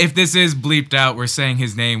if this is bleeped out, we're saying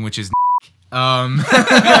his name, which is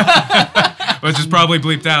which is probably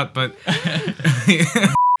bleeped out, but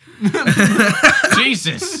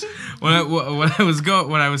Jesus.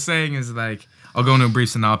 What I was saying is like, I'll go into a brief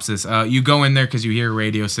synopsis. You go in there because you hear a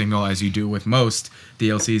radio signal, as you do with most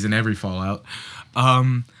DLCs in every Fallout.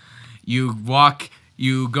 You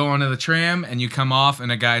go onto the tram, and you come off,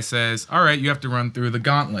 and a guy says, all right, you have to run through the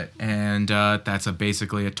gauntlet. And that's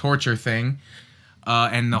basically a torture thing.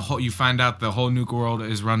 And you find out the whole nuke world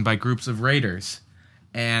is run by groups of raiders.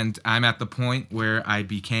 And I'm at the point where I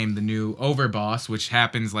became the new overboss, which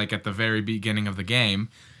happens like at the very beginning of the game.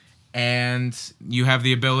 And you have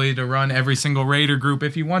the ability to run every single raider group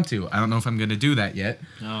if you want to. I don't know if I'm going to do that yet.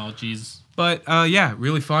 Oh, jeez. But, yeah,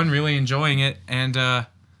 really fun, really enjoying it. And,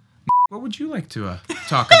 what would you like to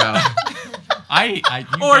talk about? That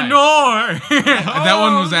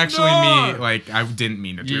one was actually me. Like, I didn't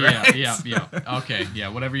mean to do that. Yeah. Okay, yeah,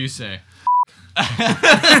 whatever you say.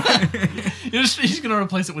 He's going to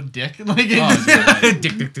replace it with Dick. Like,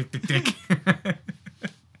 Dick.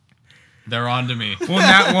 They're on to me.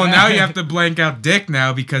 Well, now you have to blank out Dick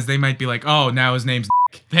now because they might be like, oh, now his name's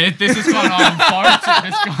Dick. This has gone on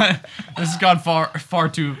this has gone far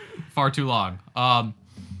too long.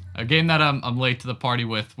 A game that I'm late to the party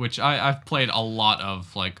with, which I've played a lot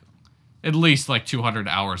of, like at least like 200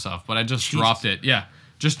 hours of, but I just dropped it. Yeah,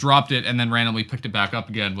 just dropped it and then randomly picked it back up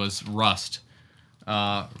again. Was Rust.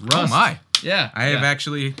 Rust. Oh my. Yeah, I have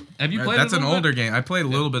actually. Have you played? That's an older game. I played a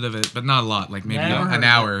little bit of it, but not a lot. Like maybe an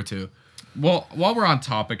hour or two. Well, while we're on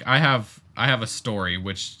topic, I have a story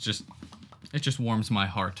which just warms my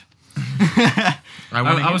heart.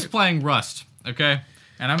 I was playing Rust, okay,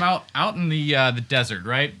 and I'm out in the desert,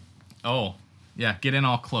 right? Oh, yeah, get in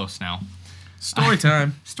all close now. Story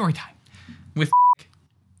time. Story time. With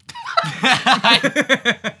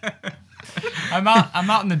I'm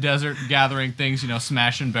out in the desert gathering things,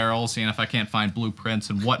 smashing barrels, seeing if I can't find blueprints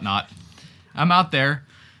and whatnot. I'm out there.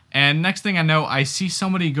 And next thing I know, I see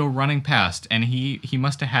somebody go running past, and he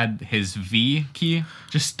must have had his V key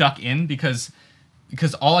just stuck in because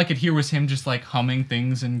all I could hear was him just like humming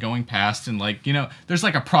things and going past, and like, there's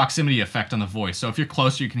like a proximity effect on the voice. So if you're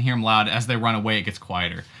closer, you can hear him loud. As they run away, it gets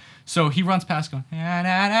quieter. So he runs past going, and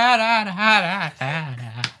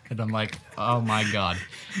I'm like, oh my God.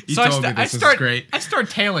 So I start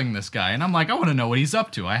tailing this guy, and I'm like, I want to know what he's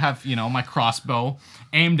up to. I have, my crossbow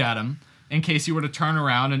aimed at him in case he were to turn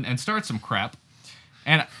around and start some crap.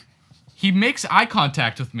 And he makes eye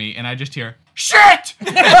contact with me, and I just hear, shit!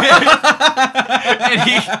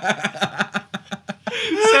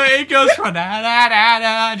 So it goes from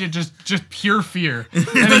to just pure fear.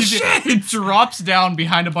 And he drops down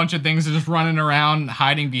behind a bunch of things and just running around,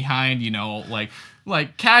 hiding behind,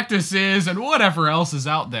 like cactuses and whatever else is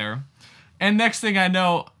out there. And next thing I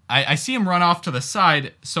know, I see him run off to the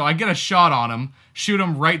side, so I get a shot on him, shoot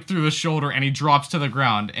him right through the shoulder, and he drops to the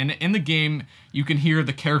ground. And in the game, you can hear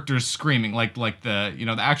the characters screaming, like the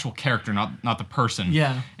the actual character, not the person.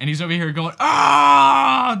 Yeah. And he's over here going,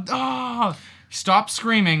 ah! Stop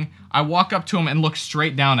screaming. I walk up to him and look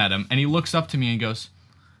straight down at him, and he looks up to me and goes,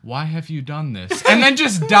 why have you done this? And then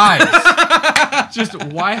just dies. Just,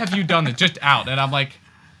 why have you done this? Just out. And I'm like,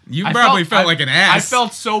 you probably felt like an ass. I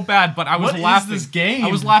felt so bad, but I was laughing. What is this game? I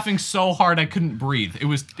was laughing so hard I couldn't breathe. It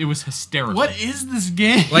was hysterical. What is this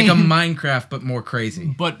game? Like a Minecraft, but more crazy.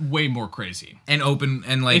 But way more crazy. And open,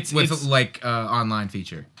 and like with online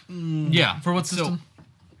feature. Yeah. For what system?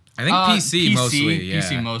 I think PC mostly. Yeah.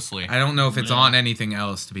 PC mostly. I don't know if it's on anything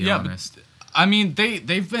else, to be honest. I mean,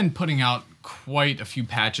 they've been putting out quite a few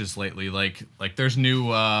patches lately. Like there's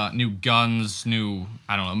new guns, new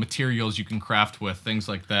materials you can craft with, things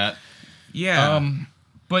like that. Yeah.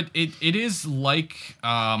 But it is like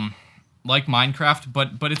Minecraft,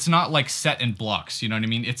 but it's not like set in blocks. You know what I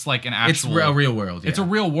mean? It's like an actual. It's a real world. Yeah. It's a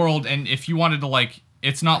real world, and if you wanted to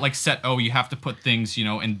it's not like set. Oh, you have to put things,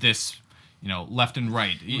 in this. Left and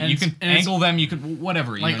right. You can angle them. You can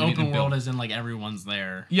whatever. Like open world, as in like everyone's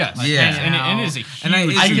there. Yes. Like, yeah. And it is a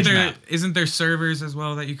huge map. Isn't there servers as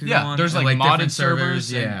well that you could go on? There's like modded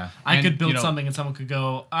servers. Yeah. I could build something and someone could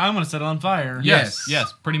go, I'm going to set it on fire. Yes,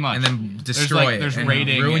 pretty much. And then destroy it. There's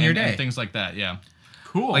raiding ruin your day. And things like that. Yeah.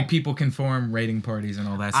 Cool. Like people can form raiding parties and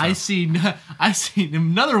all that stuff. I see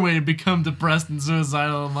another way to become depressed and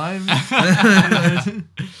suicidal in life.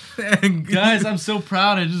 Guys, I'm so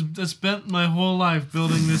proud. I spent my whole life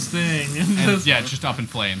building this thing. And it's just up in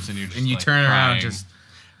flames, and you turn crying.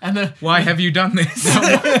 around why have you done this?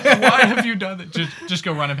 Why have you done it? Just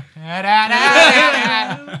go run.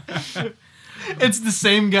 It's the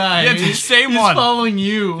same guy. Yeah, it's the same one. He's following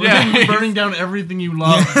you. Yeah, burning down everything you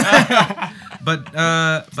love. But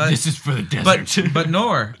this is for the desert. But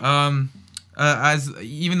Nor, as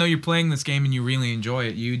even though you're playing this game and you really enjoy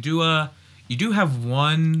it, you do have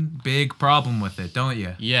one big problem with it, don't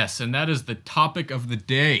you? Yes, and that is the topic of the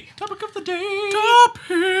day. Topic of the day.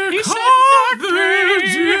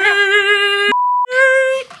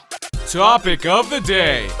 Topic of the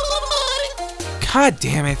day. God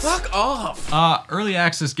damn it. Fuck off. Early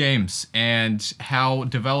access games and how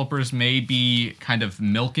developers may be kind of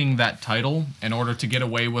milking that title in order to get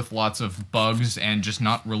away with lots of bugs and just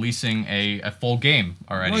not releasing a full game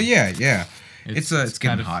already. Well, yeah. It's getting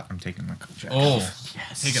kind of hot. I'm taking my coat jacket. Oh,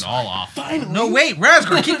 yes. Take it all off. Finally. No, wait,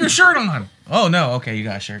 Raspberry, keep your shirt on. Oh, no. Okay, you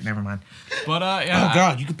got a shirt. Never mind. But, oh,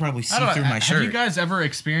 God, you could probably see through my shirt. Have you guys ever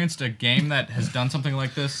experienced a game that has done something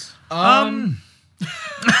like this?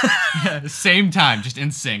 Same time, just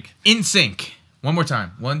in sync. In sync. One more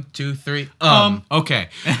time. 1, 2, 3. Okay.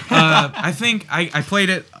 I think I played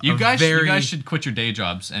it. You guys should quit your day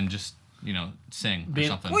jobs and just sing or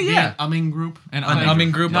something. Well, yeah, umming group. An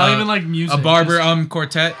umming group. Not even like music. A barber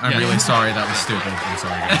quartet. I'm really sorry. That was stupid. I'm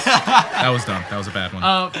sorry, guys. That was dumb. That was a bad one.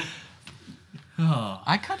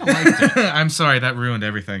 I kind of liked it. I'm sorry. That ruined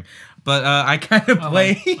everything. But I kind of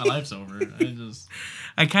played. My life's over.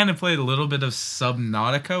 I kind of played a little bit of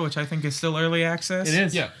Subnautica, which I think is still early access. It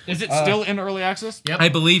is. Yeah. Is it still in early access? Yep. I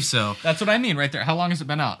believe so. That's what I mean right there. How long has it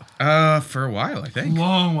been out? For a while, I think.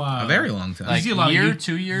 Long while. A very long time. Like a year,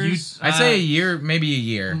 2 years? I'd say a year, maybe a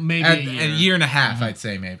year. Maybe a year. A year and a half, I'd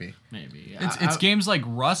say maybe. Maybe. It's games like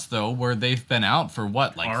Rust, though, where they've been out for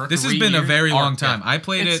what, like this 3 has been years? a very long Arc, time. yeah. I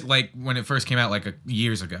played it like when it first came out, like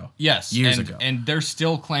years ago. Yes, years ago. And they're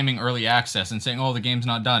still claiming early access and saying, "Oh, the game's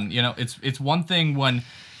not done." It's one thing when,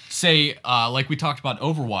 say, like we talked about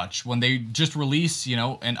Overwatch, when they just release,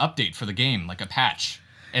 an update for the game, like a patch.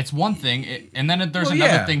 It's one thing, and then there's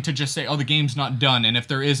another thing to just say, "Oh, the game's not done," and if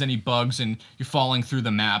there is any bugs and you're falling through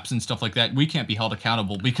the maps and stuff like that, we can't be held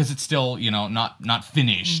accountable because it's still, not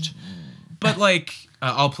finished. But like,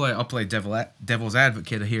 I'll play devil's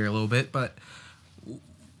advocate here a little bit, but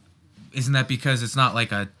isn't that because it's not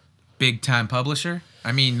like a big time publisher?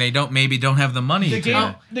 I mean, they don't have the money.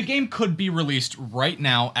 The game could be released right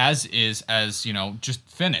now as just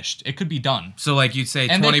finished. It could be done. So like you'd say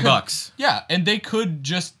 $20. Yeah, and they could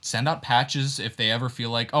just send out patches if they ever feel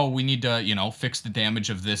like, oh, we need to, fix the damage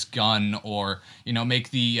of this gun or, make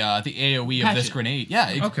the AoE of this grenade.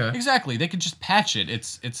 Yeah, okay. Exactly. They could just patch it.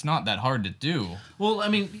 It's not that hard to do. Well, I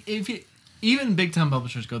mean, even big time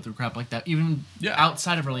publishers go through crap like that, even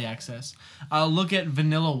outside of early access. Look at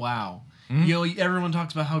Vanilla WoW. Mm-hmm. Everyone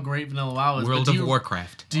talks about how great Vanilla WoW is. World of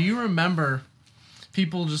Warcraft. Do you remember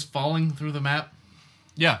people just falling through the map?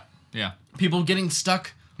 Yeah. People getting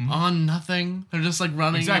stuck on nothing. They're just like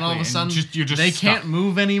running, and all of a sudden you're just they stuck. Can't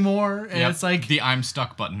move anymore. And it's like the "I'm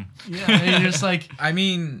stuck" button. Yeah, and you're just like, I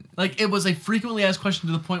mean, like it was a frequently asked question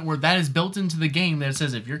to the point where that is built into the game that it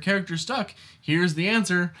says if your character's stuck, here's the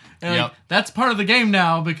answer. And like, that's part of the game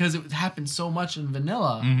now because it happened so much in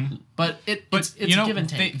vanilla. Mm-hmm. But it's a give and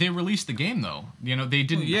take. They released the game though. They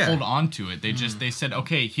didn't hold on to it. They just they said,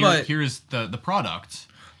 okay, here's the product.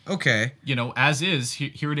 Okay. As is,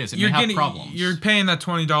 here it is. It may have problems. You're paying that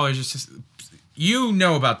 $20 just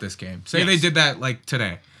about this game. Say they did that like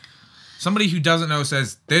today. Somebody who doesn't know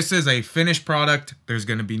says, this is a finished product. There's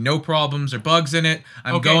going to be no problems or bugs in it.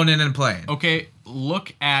 I'm going in and playing. Okay,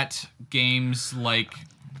 look at games like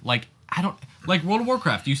World of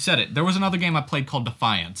Warcraft. You said it. There was another game I played called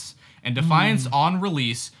Defiance. And Defiance on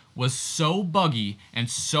release was so buggy and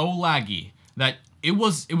so laggy that it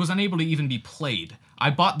was unable to even be played. I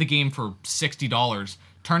bought the game for $60,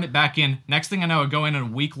 turned it back in. Next thing I know, I go in a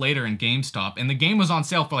week later in GameStop, and the game was on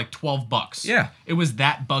sale for like $12. Yeah. It was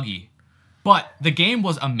that buggy. But the game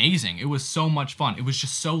was amazing. It was so much fun. It was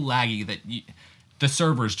just so laggy that the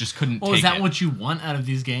servers just couldn't take it. Is that what you want out of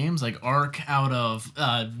these games? Like Ark out of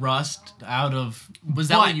Rust out of... Was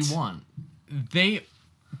that what you want? They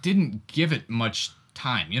didn't give it much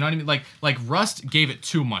time. You know what I mean? Like Rust gave it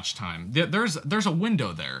too much time. There's a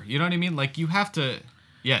window there. You know what I mean? Like you have to...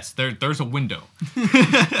 Yes, there's a window.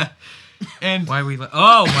 And why we?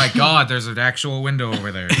 Oh my God! There's an actual window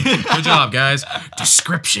over there. Good job, guys.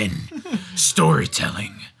 Description,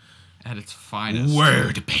 storytelling, at its finest,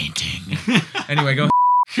 word painting. Anyway, go.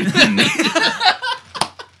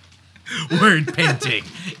 Word painting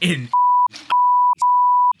in.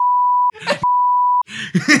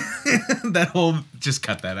 That whole just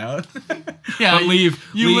cut that out. Yeah, but leave.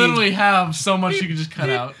 You literally have so much you can just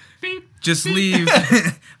cut out. Just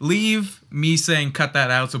leave me saying cut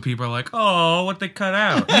that out so people are like, oh, what they cut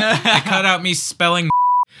out? They cut out me spelling.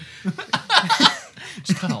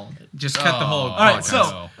 Just cut all of it. Just cut the whole. All right,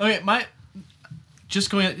 so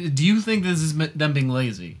do you think this is them being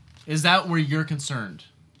lazy? Is that where you're concerned?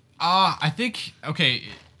 I think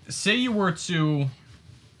say you were to,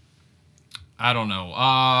 I don't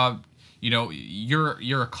know,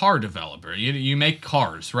 you're a car developer. You make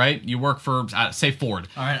cars, right? You work for say Ford.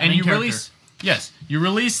 All right, and you release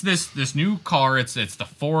this new car. It's the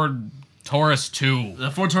Ford Taurus 2.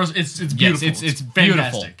 The Ford Taurus, it's beautiful. Yes, it's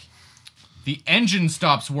beautiful. The engine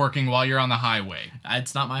stops working while you're on the highway.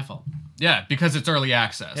 It's not my fault. Yeah, because it's early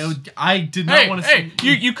access. I did not want to. Hey,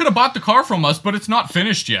 you could have bought the car from us, but it's not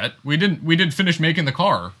finished yet. We didn't finish making the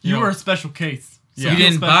car. You were a special case. So you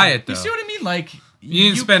didn't buy it though. You see what I mean? Like you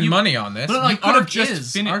didn't spend money on this. But like Ark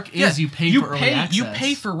is you pay for early access. You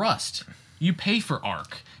pay for Rust. You pay for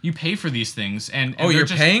Ark. You pay for these things, and you're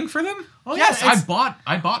paying for them? Oh yes, I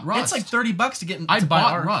bought Rust. It's like $30 to get. I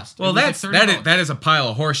bought Ark. Rust. Well, that is a pile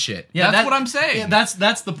of horse shit. Yeah, that's what I'm saying. Yeah,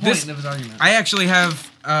 that's the point of his argument. I actually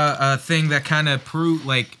have a thing that kind of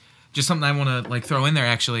just something I want to throw in there.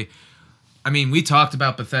 Actually, I mean, we talked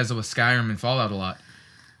about Bethesda with Skyrim and Fallout a lot.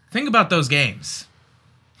 Think about those games.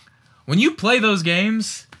 When you play those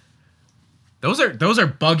games, those are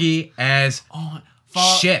buggy as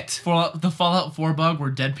shit. For the Fallout 4 bug where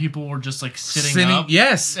dead people were just like sitting up.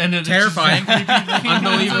 Yes, and terrifying,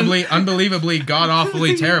 unbelievably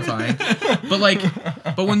god-awfully terrifying.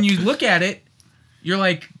 But when you look at it, you're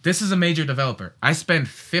like, this is a major developer. I spend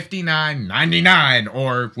 $59.99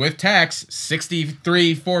 or with tax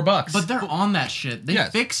 $63.04. But they're on that shit. They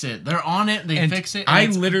fix it. They're on it. They fix it. I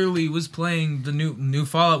literally was playing the new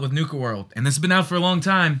Fallout with Nuka World, and this has been out for a long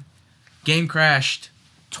time. Game crashed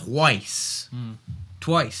twice.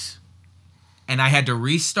 Twice. And I had to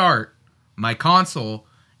restart my console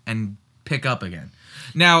and pick up again.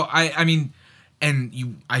 Now, I mean,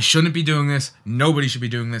 I shouldn't be doing this. Nobody should be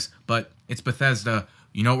doing this, but it's Bethesda.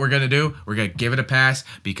 You know what we're going to do? We're going to give it a pass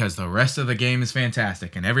because the rest of the game is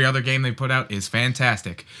fantastic, and every other game they put out is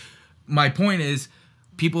fantastic. My point is,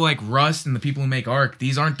 people like Rust and the people who make Ark,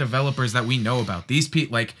 these aren't developers that we know about. These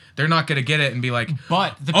people, they're not going to get it and be like,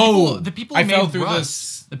 but the people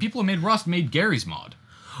who made Rust made Gary's mod.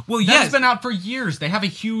 Well, that's been out for years. They have a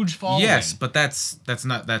huge following. Yes, but that's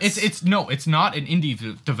not it's not an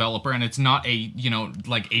indie developer, and it's not a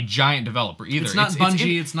a giant developer either. It's not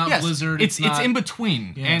Bungie. It's not Blizzard. It's in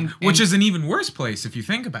between, and which is an even worse place if you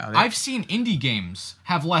think about it. I've seen indie games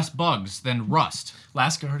have less bugs than Rust.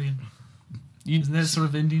 Last Guardian. Isn't that sort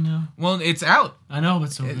of indie now? Well, it's out. I know,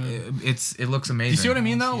 but so good. It looks amazing. You see what I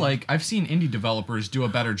mean, though? Like, I've seen indie developers do a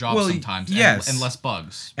better job sometimes, and less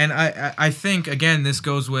bugs. And I think, again, this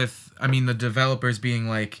goes with, the developers being,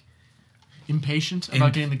 impatient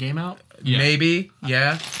about getting the game out? Yeah. Maybe,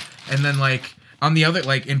 yeah. And then, on the other,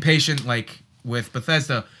 impatient, with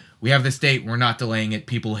Bethesda, we have this date, we're not delaying it,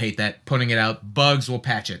 people hate that, putting it out, bugs, we'll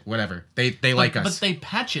patch it, whatever. They like us. But they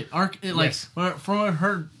patch it. From what I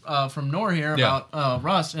heard from Nor here about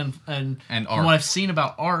Rust and from what I've seen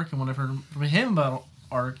about Ark and what I've heard from him about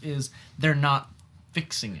Ark is they're not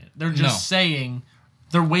fixing it. They're just saying,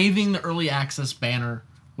 they're waving the early access banner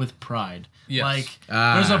with pride. Yes.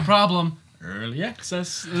 There's a problem. Early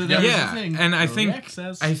access. And I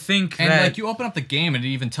think and you open up the game and it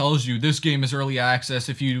even tells you this game is early access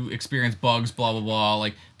if you experience bugs, blah blah blah.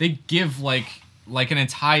 They give an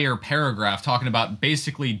entire paragraph talking about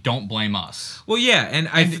basically don't blame us. Well, yeah, and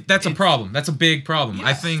that's a problem. That's a big problem. Yeah,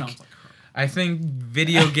 I think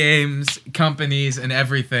video games companies and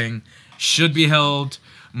everything should be held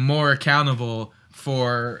more accountable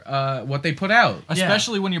for what they put out,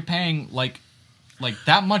 especially when you're paying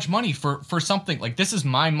that much money for something. This is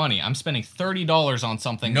my money. I'm spending $30 on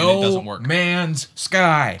something and it doesn't work. No Man's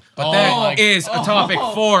Sky. But that is a topic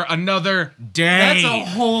for another day. That's a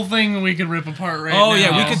whole thing we could rip apart now. Oh,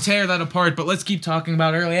 yeah, we could tear that apart, but let's keep talking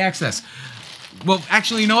about early access. Well,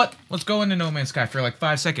 actually, you know what? Let's go into No Man's Sky for like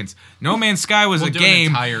 5 seconds. No Man's Sky was a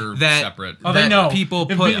game that separate. Oh, they know. People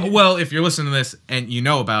put. Well, if you're listening to this and you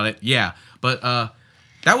know about it, yeah. But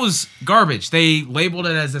that was garbage. They labeled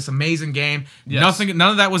it as this amazing game. Yes. None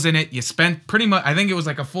of that was in it. You spent pretty much. I think it was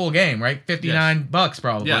like a full game, right? $59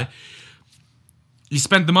 probably. Yeah. You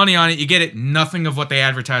spent the money on it. You get it. Nothing of what they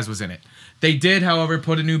advertised was in it. They did, however,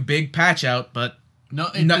 put a new big patch out, but. No,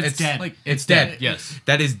 it's dead. Like, it's dead. Yes.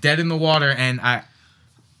 That is dead in the water, and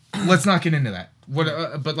let's not get into that.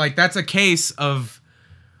 But like that's a case of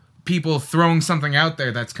people throwing something out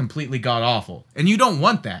there that's completely god awful, and you don't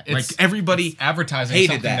want that. Like everybody advertising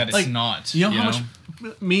hated something that it's like, not. You know how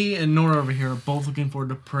much me and Nora over here are both looking forward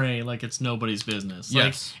to Prey like it's nobody's business.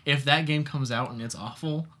 Yes. Like if that game comes out and it's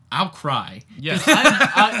awful, I'll cry. Yes.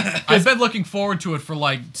 I've been looking forward to it for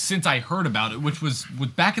like since I heard about it, which was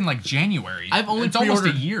back in like January. It's almost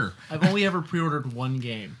a year. I've only ever pre-ordered one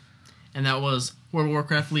game, and that was World of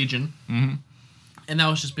Warcraft Legion. Mm-hmm. And that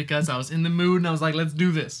was just because I was in the mood and I was like, let's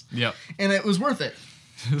do this. Yep. And it was worth it.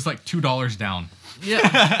 It was like $2 down.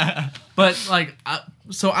 Yeah. But like,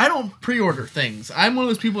 so I don't pre-order things. I'm one of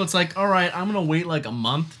those people that's like, all right, I'm going to wait like a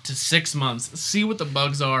month to 6 months, see what the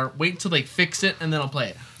bugs are, wait until they fix it, and then I'll play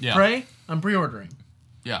it. Yeah. Prey, I'm pre-ordering.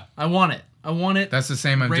 Yeah. I want it. That's the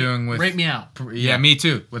same I'm doing with. Rate me out. Yeah, me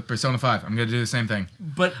too. With Persona 5, I'm gonna do the same thing.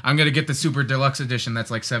 But I'm gonna get the super deluxe edition. That's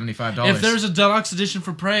like $75. if there's a deluxe edition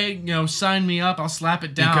for Prey, sign me up. I'll slap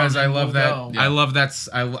it down. Because I love that. Go. I love that.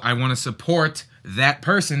 I want to support that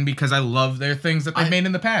person because I love their things that they've made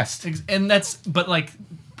in the past. And but like,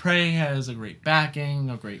 Prey has a great backing,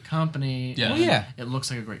 a great company. Yeah. Well, yeah. It looks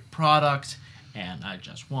like a great product, and I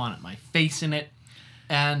just want my face in it.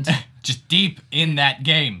 And just deep in that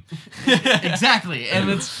game. exactly. And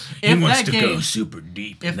go super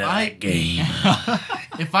deep in that game.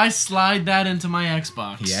 If I slide that into my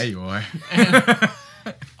Xbox. Yeah, you are.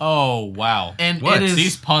 Oh, wow. And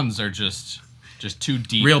these puns are just too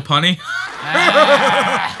deep. Real punny?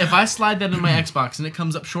 If I slide that in my Xbox and it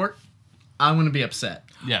comes up short, I'm going to be upset.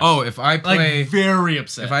 Yes. Oh, if I play very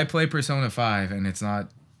upset. If I play Persona 5 and it's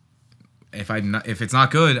not if it's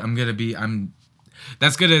not good,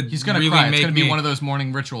 that's gonna He's gonna really cry. make It's gonna me be one of those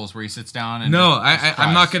morning rituals where he sits down and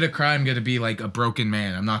I'm not gonna cry. I'm gonna be like a broken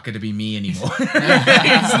man. I'm not gonna be me anymore.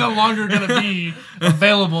 It's no longer gonna be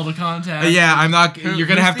available to contact. Yeah, I'm not. You're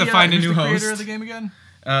gonna have to find a new host. Creator of the game again?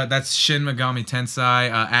 That's Shin Megami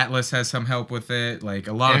Tensei. Atlas has some help with it. Like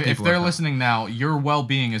a lot of people. If they're listening now, your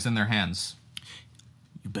well-being is in their hands.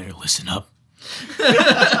 You better listen up.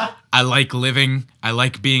 I like living. I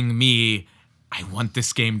like being me. I want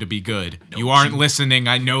this game to be good. You aren't listening.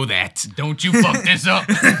 I know that. Don't you fuck this up.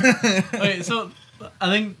 Okay, so I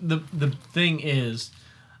think the thing is,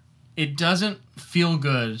 it doesn't feel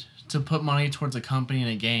good to put money towards a company in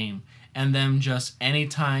a game, and then just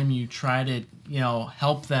anytime you try to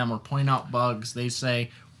help them or point out bugs, they say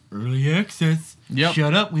early access. Yep.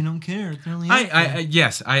 Shut up. We don't care. It's early access.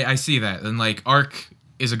 Yes, I see that, and like Ark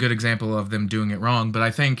is a good example of them doing it wrong. But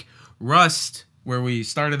I think Rust, where we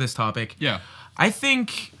started this topic, I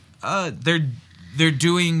think they're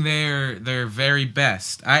doing their very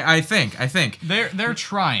best. I think they're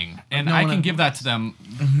trying, and I can give that to them.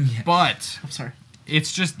 But I'm sorry.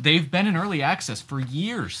 It's just they've been in early access for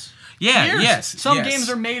years. Yeah. Years. Yes. Some games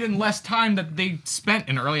are made in less time that they spent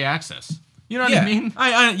in early access. You know what I mean?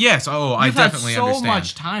 Yes. Oh, I definitely had so understand.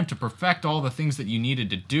 much time to perfect all the things that you needed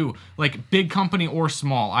to do, like big company or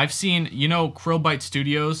small. I've seen, Krillbite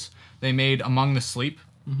Studios. They made Among the Sleep.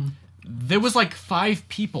 Mm-hmm. There was like 5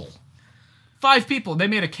 people. 5 people. They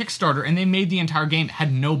made a Kickstarter and they made the entire game. It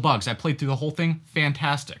had no bugs. I played through the whole thing.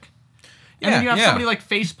 Fantastic. And then you have somebody like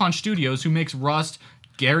Face Punch Studios who makes Rust,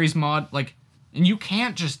 Gary's Mod, and you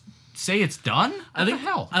can't just say it's done. What the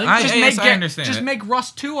hell? I understand. Just make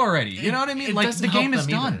Rust 2 already. You know what I mean? Like the game is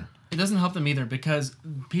done. It doesn't help them either because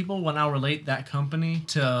people will now relate that company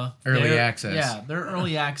to early access. Yeah, they're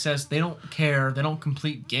early access. They don't care. They don't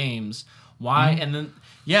complete games. Why? Mm-hmm. And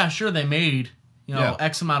then, sure, they made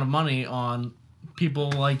X amount of money on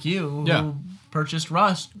people like you who purchased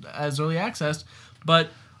Rust as early access, but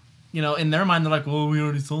in their mind they're like, well, we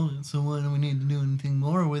already sold it, so why do we need to do anything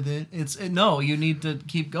more with it? No, you need to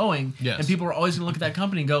keep going. Yes. And people are always gonna look at that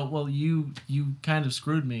company and go, well, you kind of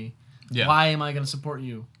screwed me. Yeah. Why am I gonna support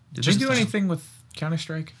you? Did they do anything with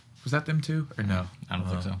Counter-Strike? Was that them too, or no? I don't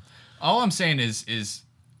think so. All I'm saying is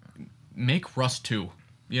make Rust 2.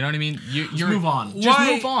 You know what I mean? Just move on. Just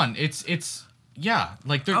move on. It's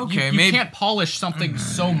like you can't polish something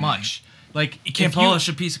so much. Like you can't polish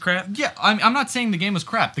a piece of crap. Yeah, I'm not saying the game was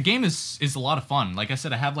crap. The game is a lot of fun. Like I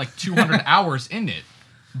said, I have like 200 hours in it.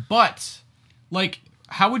 But like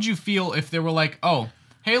how would you feel if they were like, oh,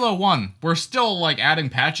 Halo 1, we're still like adding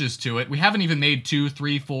patches to it. We haven't even made 2,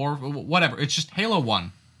 3, 4, whatever. It's just Halo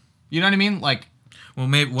 1. You know what I mean? Like, well,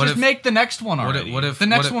 maybe make the next one already. What if the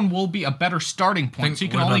next one will be a better starting point, so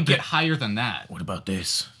you can only get higher than that. What about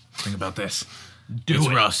this? Think about this. It's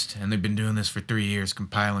Rust, and they've been doing this for 3 years,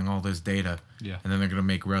 compiling all this data. Yeah. And then they're gonna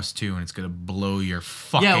make Rust 2, and it's gonna blow your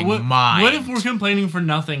fucking mind. What if we're complaining for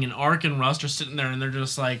nothing, and Ark and Rust are sitting there, and they're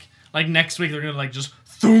just like next week they're gonna like just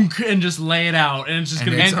thunk and just lay it out, and it's just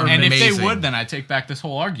gonna be and if they would, then I take back this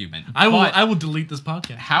whole argument. I will delete this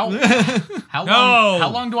podcast. How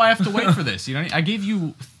long do I have to wait for this? You know, I gave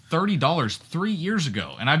you $30 3 years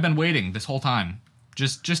ago, and I've been waiting this whole time.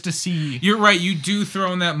 Just to see. You're right. You do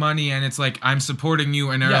throw in that money, and it's like, I'm supporting you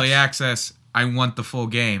in early access. I want the full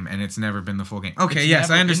game, and it's never been the full game. Okay, yes,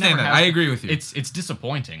 I understand that. I agree with you. It's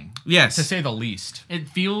disappointing. Yes, to say the least. It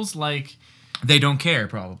feels like they don't care,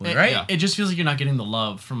 probably, right? Yeah. It just feels like you're not getting the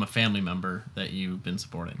love from a family member that you've been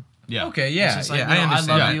supporting. Yeah. Okay. Yeah. It's like, I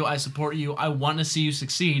understand. I love you. I support you. I want to see you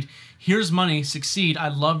succeed. Here's money. Succeed. I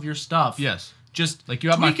love your stuff. Yes. Just like you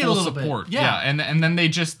have my full support. Yeah. And then they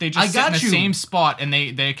just sit in the same spot, and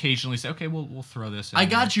they occasionally say, okay, we'll throw this in. I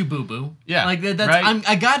got you, boo boo. Yeah. Like that's right?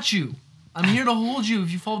 I got you. I'm here to hold you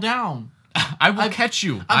if you fall down. I will catch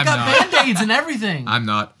you. I've got band-aids and everything. I'm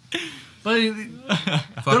not. But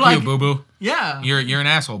fuck you, boo boo. Yeah. You're an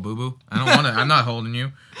asshole, boo boo. I don't want to. I'm not holding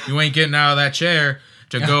you. You ain't getting out of that chair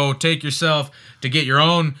to go take yourself to get your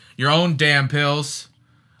own damn pills.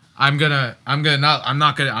 I'm not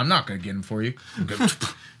gonna get them for you.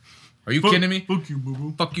 Are you kidding me? Fuck you, boo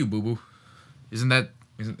boo. Fuck you, boo boo. Isn't that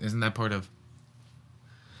part of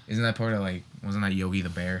like, wasn't that Yogi the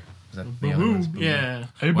Bear? Was that the other one? Yeah.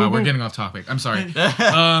 Hey, wow, we're getting off topic. I'm sorry.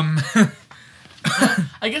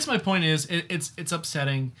 I guess my point is it's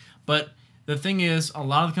upsetting, but the thing is, a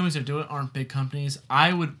lot of the companies that do it aren't big companies.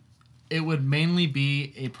 It would mainly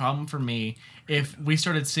be a problem for me if we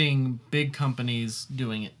started seeing big companies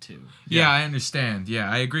doing it too. Yeah, I understand. Yeah,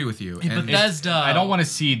 I agree with you. And Bethesda. I don't want to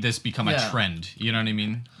see this become a trend. You know what I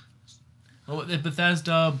mean? Well,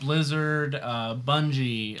 Bethesda, Blizzard,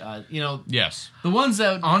 Bungie, Yes. The ones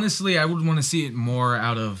that honestly, I would want to see it more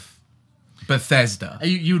out of Bethesda.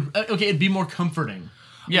 It'd be more comforting.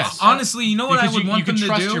 Yes. Honestly, you know what I would want them to do? You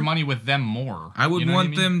could trust your money with them more. I would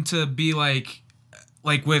want them to be like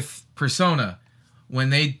with Persona, when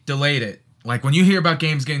they delayed it. Like, when you hear about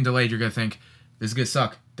games getting delayed, you're going to think, this is going to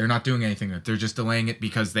suck. They're not doing anything. They're just delaying it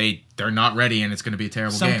because they're not ready, and it's going to be a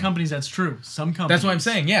terrible game. Some companies, that's true. Some companies. That's what I'm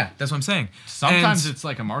saying. Yeah, that's what I'm saying. Sometimes it's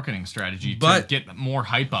like a marketing strategy to get more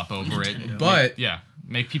hype up over it. But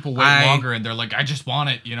make people wait longer, and they're like, I just want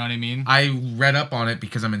it. You know what I mean? I read up on it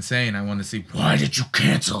because I'm insane. I want to see, why did you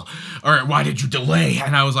cancel? Or why did you delay?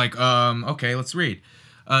 And I was like, okay, let's read.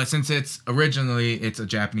 Since it's a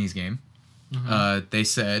Japanese game, they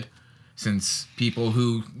said, since people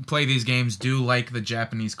who play these games do like the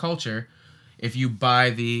Japanese culture, if you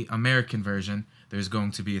buy the American version, there's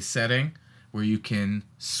going to be a setting where you can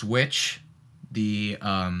switch the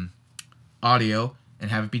audio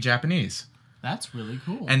and have it be Japanese. That's really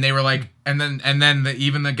cool. And they were like, and then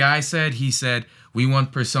even the guy said, we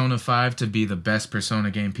want Persona 5 to be the best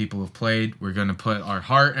Persona game people have played. We're going to put our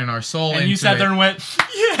heart and our soul into it. And you sat there and went,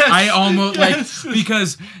 yes! I almost,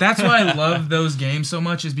 because that's why I love those games so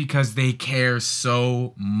much, is because they care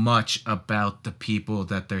so much about the people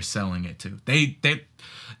that they're selling it to.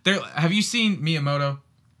 They're have you seen Miyamoto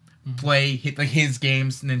play his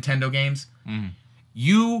games, Nintendo games? Mm-hmm.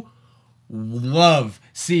 You love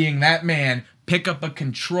seeing that man pick up a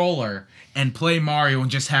controller and play Mario and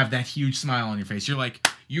just have that huge smile on your face. You're like,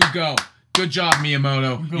 you go. Good job,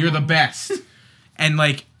 Miyamoto. You're the best. And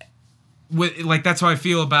that's how I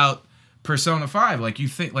feel about Persona 5. You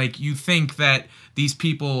think that these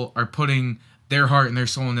people are putting their heart and their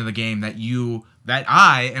soul into the game that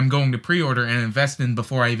I am going to pre-order and invest in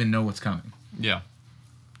before I even know what's coming. Yeah.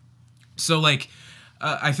 So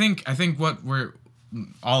I think what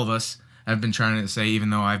all of us have been trying to say,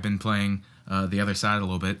 even though I've been playing the other side a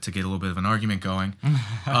little bit to get a little bit of an argument going.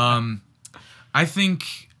 I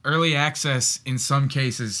think early access in some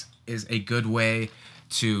cases is a good way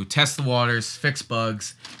to test the waters, fix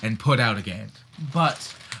bugs, and put out a game.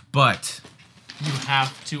 But you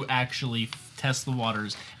have to actually test the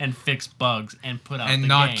waters and fix bugs and put out the game. And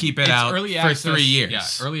not keep it out for 3 years. Yeah,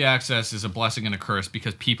 early access is a blessing and a curse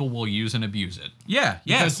because people will use and abuse it. Yeah,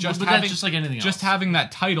 yes. Just like anything else. Just having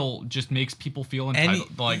that title just makes people feel entitled.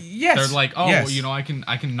 Yes. They're like, I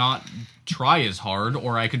can not try as hard,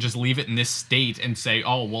 or I could just leave it in this state and say,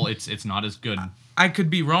 oh, well, it's not as good. I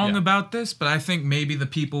could be wrong about this, but I think maybe the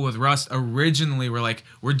people with Rust originally were like,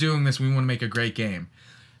 we're doing this, we want to make a great game.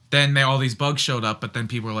 then all these bugs showed up, but then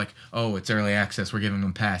people were like, oh, it's early access, we're giving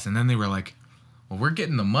them a pass. And then they were like, well, we're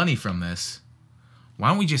getting the money from this. Why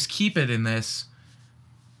don't we just keep it in this,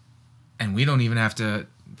 and we don't even have to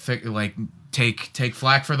take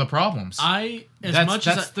flack for the problems.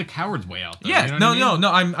 That's the coward's way out. Though, yeah, you know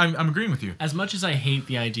no. I'm agreeing with you. As much as I hate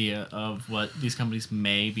the idea of what these companies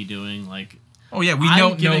may be doing, like, oh yeah, we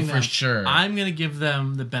don't know for sure. I'm gonna give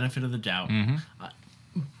them the benefit of the doubt. Mm-hmm.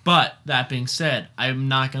 But that being said, I'm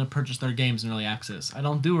not going to purchase their games in early access. I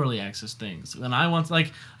don't do early access things. And I want,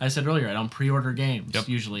 like I said earlier, I don't pre-order games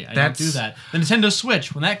usually. I don't do that. The Nintendo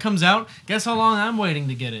Switch, when that comes out, guess how long I'm waiting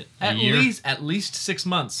to get it? At least 6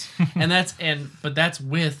 months. But that's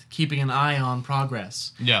with keeping an eye on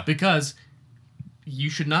progress. Yeah. Because you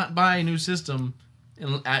should not buy a new system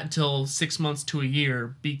until 6 months to a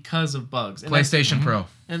year because of bugs. And PlayStation Pro.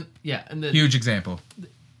 And huge example.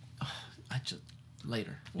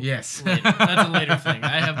 Later. Yes. Later. That's a later thing.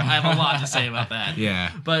 I have a lot to say about that.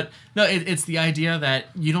 Yeah. But no, it's the idea that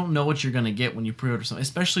you don't know what you're going to get when you pre-order something,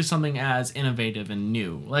 especially something as innovative and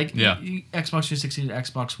new. Like Xbox 360 to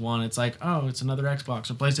Xbox One, it's like, oh, it's another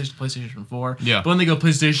Xbox. Or PlayStation 4. Yeah. But when they go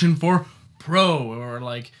PlayStation 4 Pro or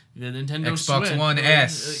like the Nintendo Xbox Switch, One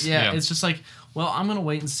S. It's just like, well, I'm going to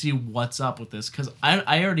wait and see what's up with this because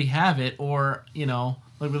I already have it, or, you know,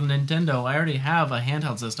 like with Nintendo, I already have a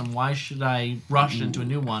handheld system. Why should I rush into a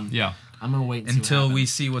new one? Yeah. I'm going to wait until we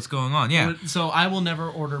see what's going on. Yeah. So I will never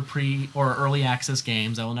order pre or early access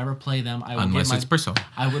games. I will never play them. Unless it's Persona.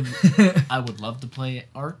 I would love to play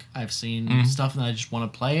Ark. I've seen stuff and I just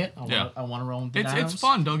want to play it. I want to roll with the dials. It's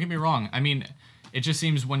fun, don't get me wrong. I mean, it just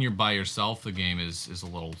seems when you're by yourself, the game is a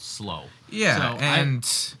little slow. Yeah, so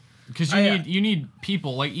because you need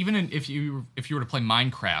people, like even if you were to play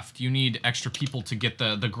Minecraft, you need extra people to get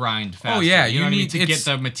the grind faster. Oh yeah, you need to get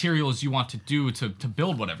the materials you want to do to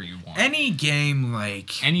build whatever you want. Any game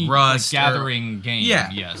like Rust, gathering game,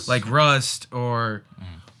 yes, like Rust or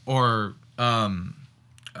like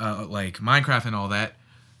Minecraft and all that.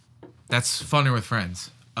 That's funner with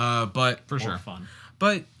friends. But for sure, fun.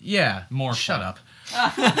 But yeah, more. Shut up,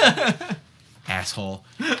 asshole.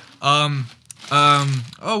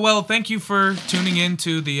 Oh, well, thank you for tuning in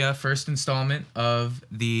to the first installment of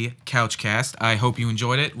the Couch Cast. I hope you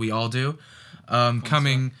enjoyed it. We all do.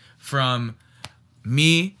 Coming from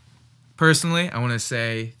me, personally, I want to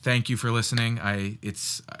say thank you for listening.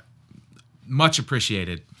 It's much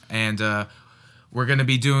appreciated. And we're going to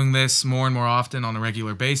be doing this more and more often on a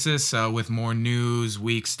regular basis with more news,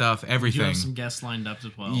 week stuff, everything. You have some guests lined up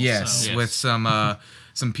as well. Yes, with some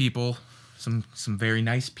people, some very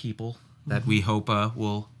nice people that we hope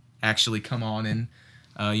will actually come on and,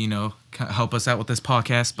 help us out with this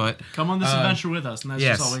podcast. But come on this adventure with us, and that's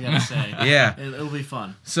just all we gotta say. Yeah, it'll be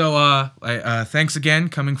fun. So, thanks again,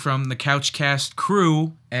 coming from the Couchcast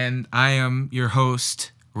crew, and I am your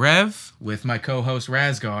host Rev with my co-host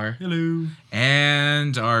Razgar. Hello,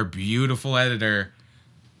 and our beautiful editor,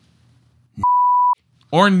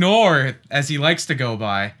 or Nor, as he likes to go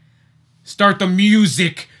by. Start the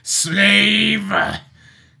music, slave.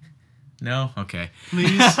 No? Okay.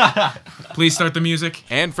 Please. Please start the music.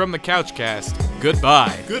 And from the Couchcast,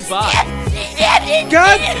 goodbye. Goodbye.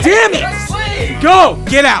 God damn it! Go!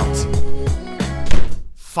 Get out!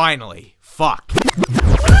 Finally. Fuck.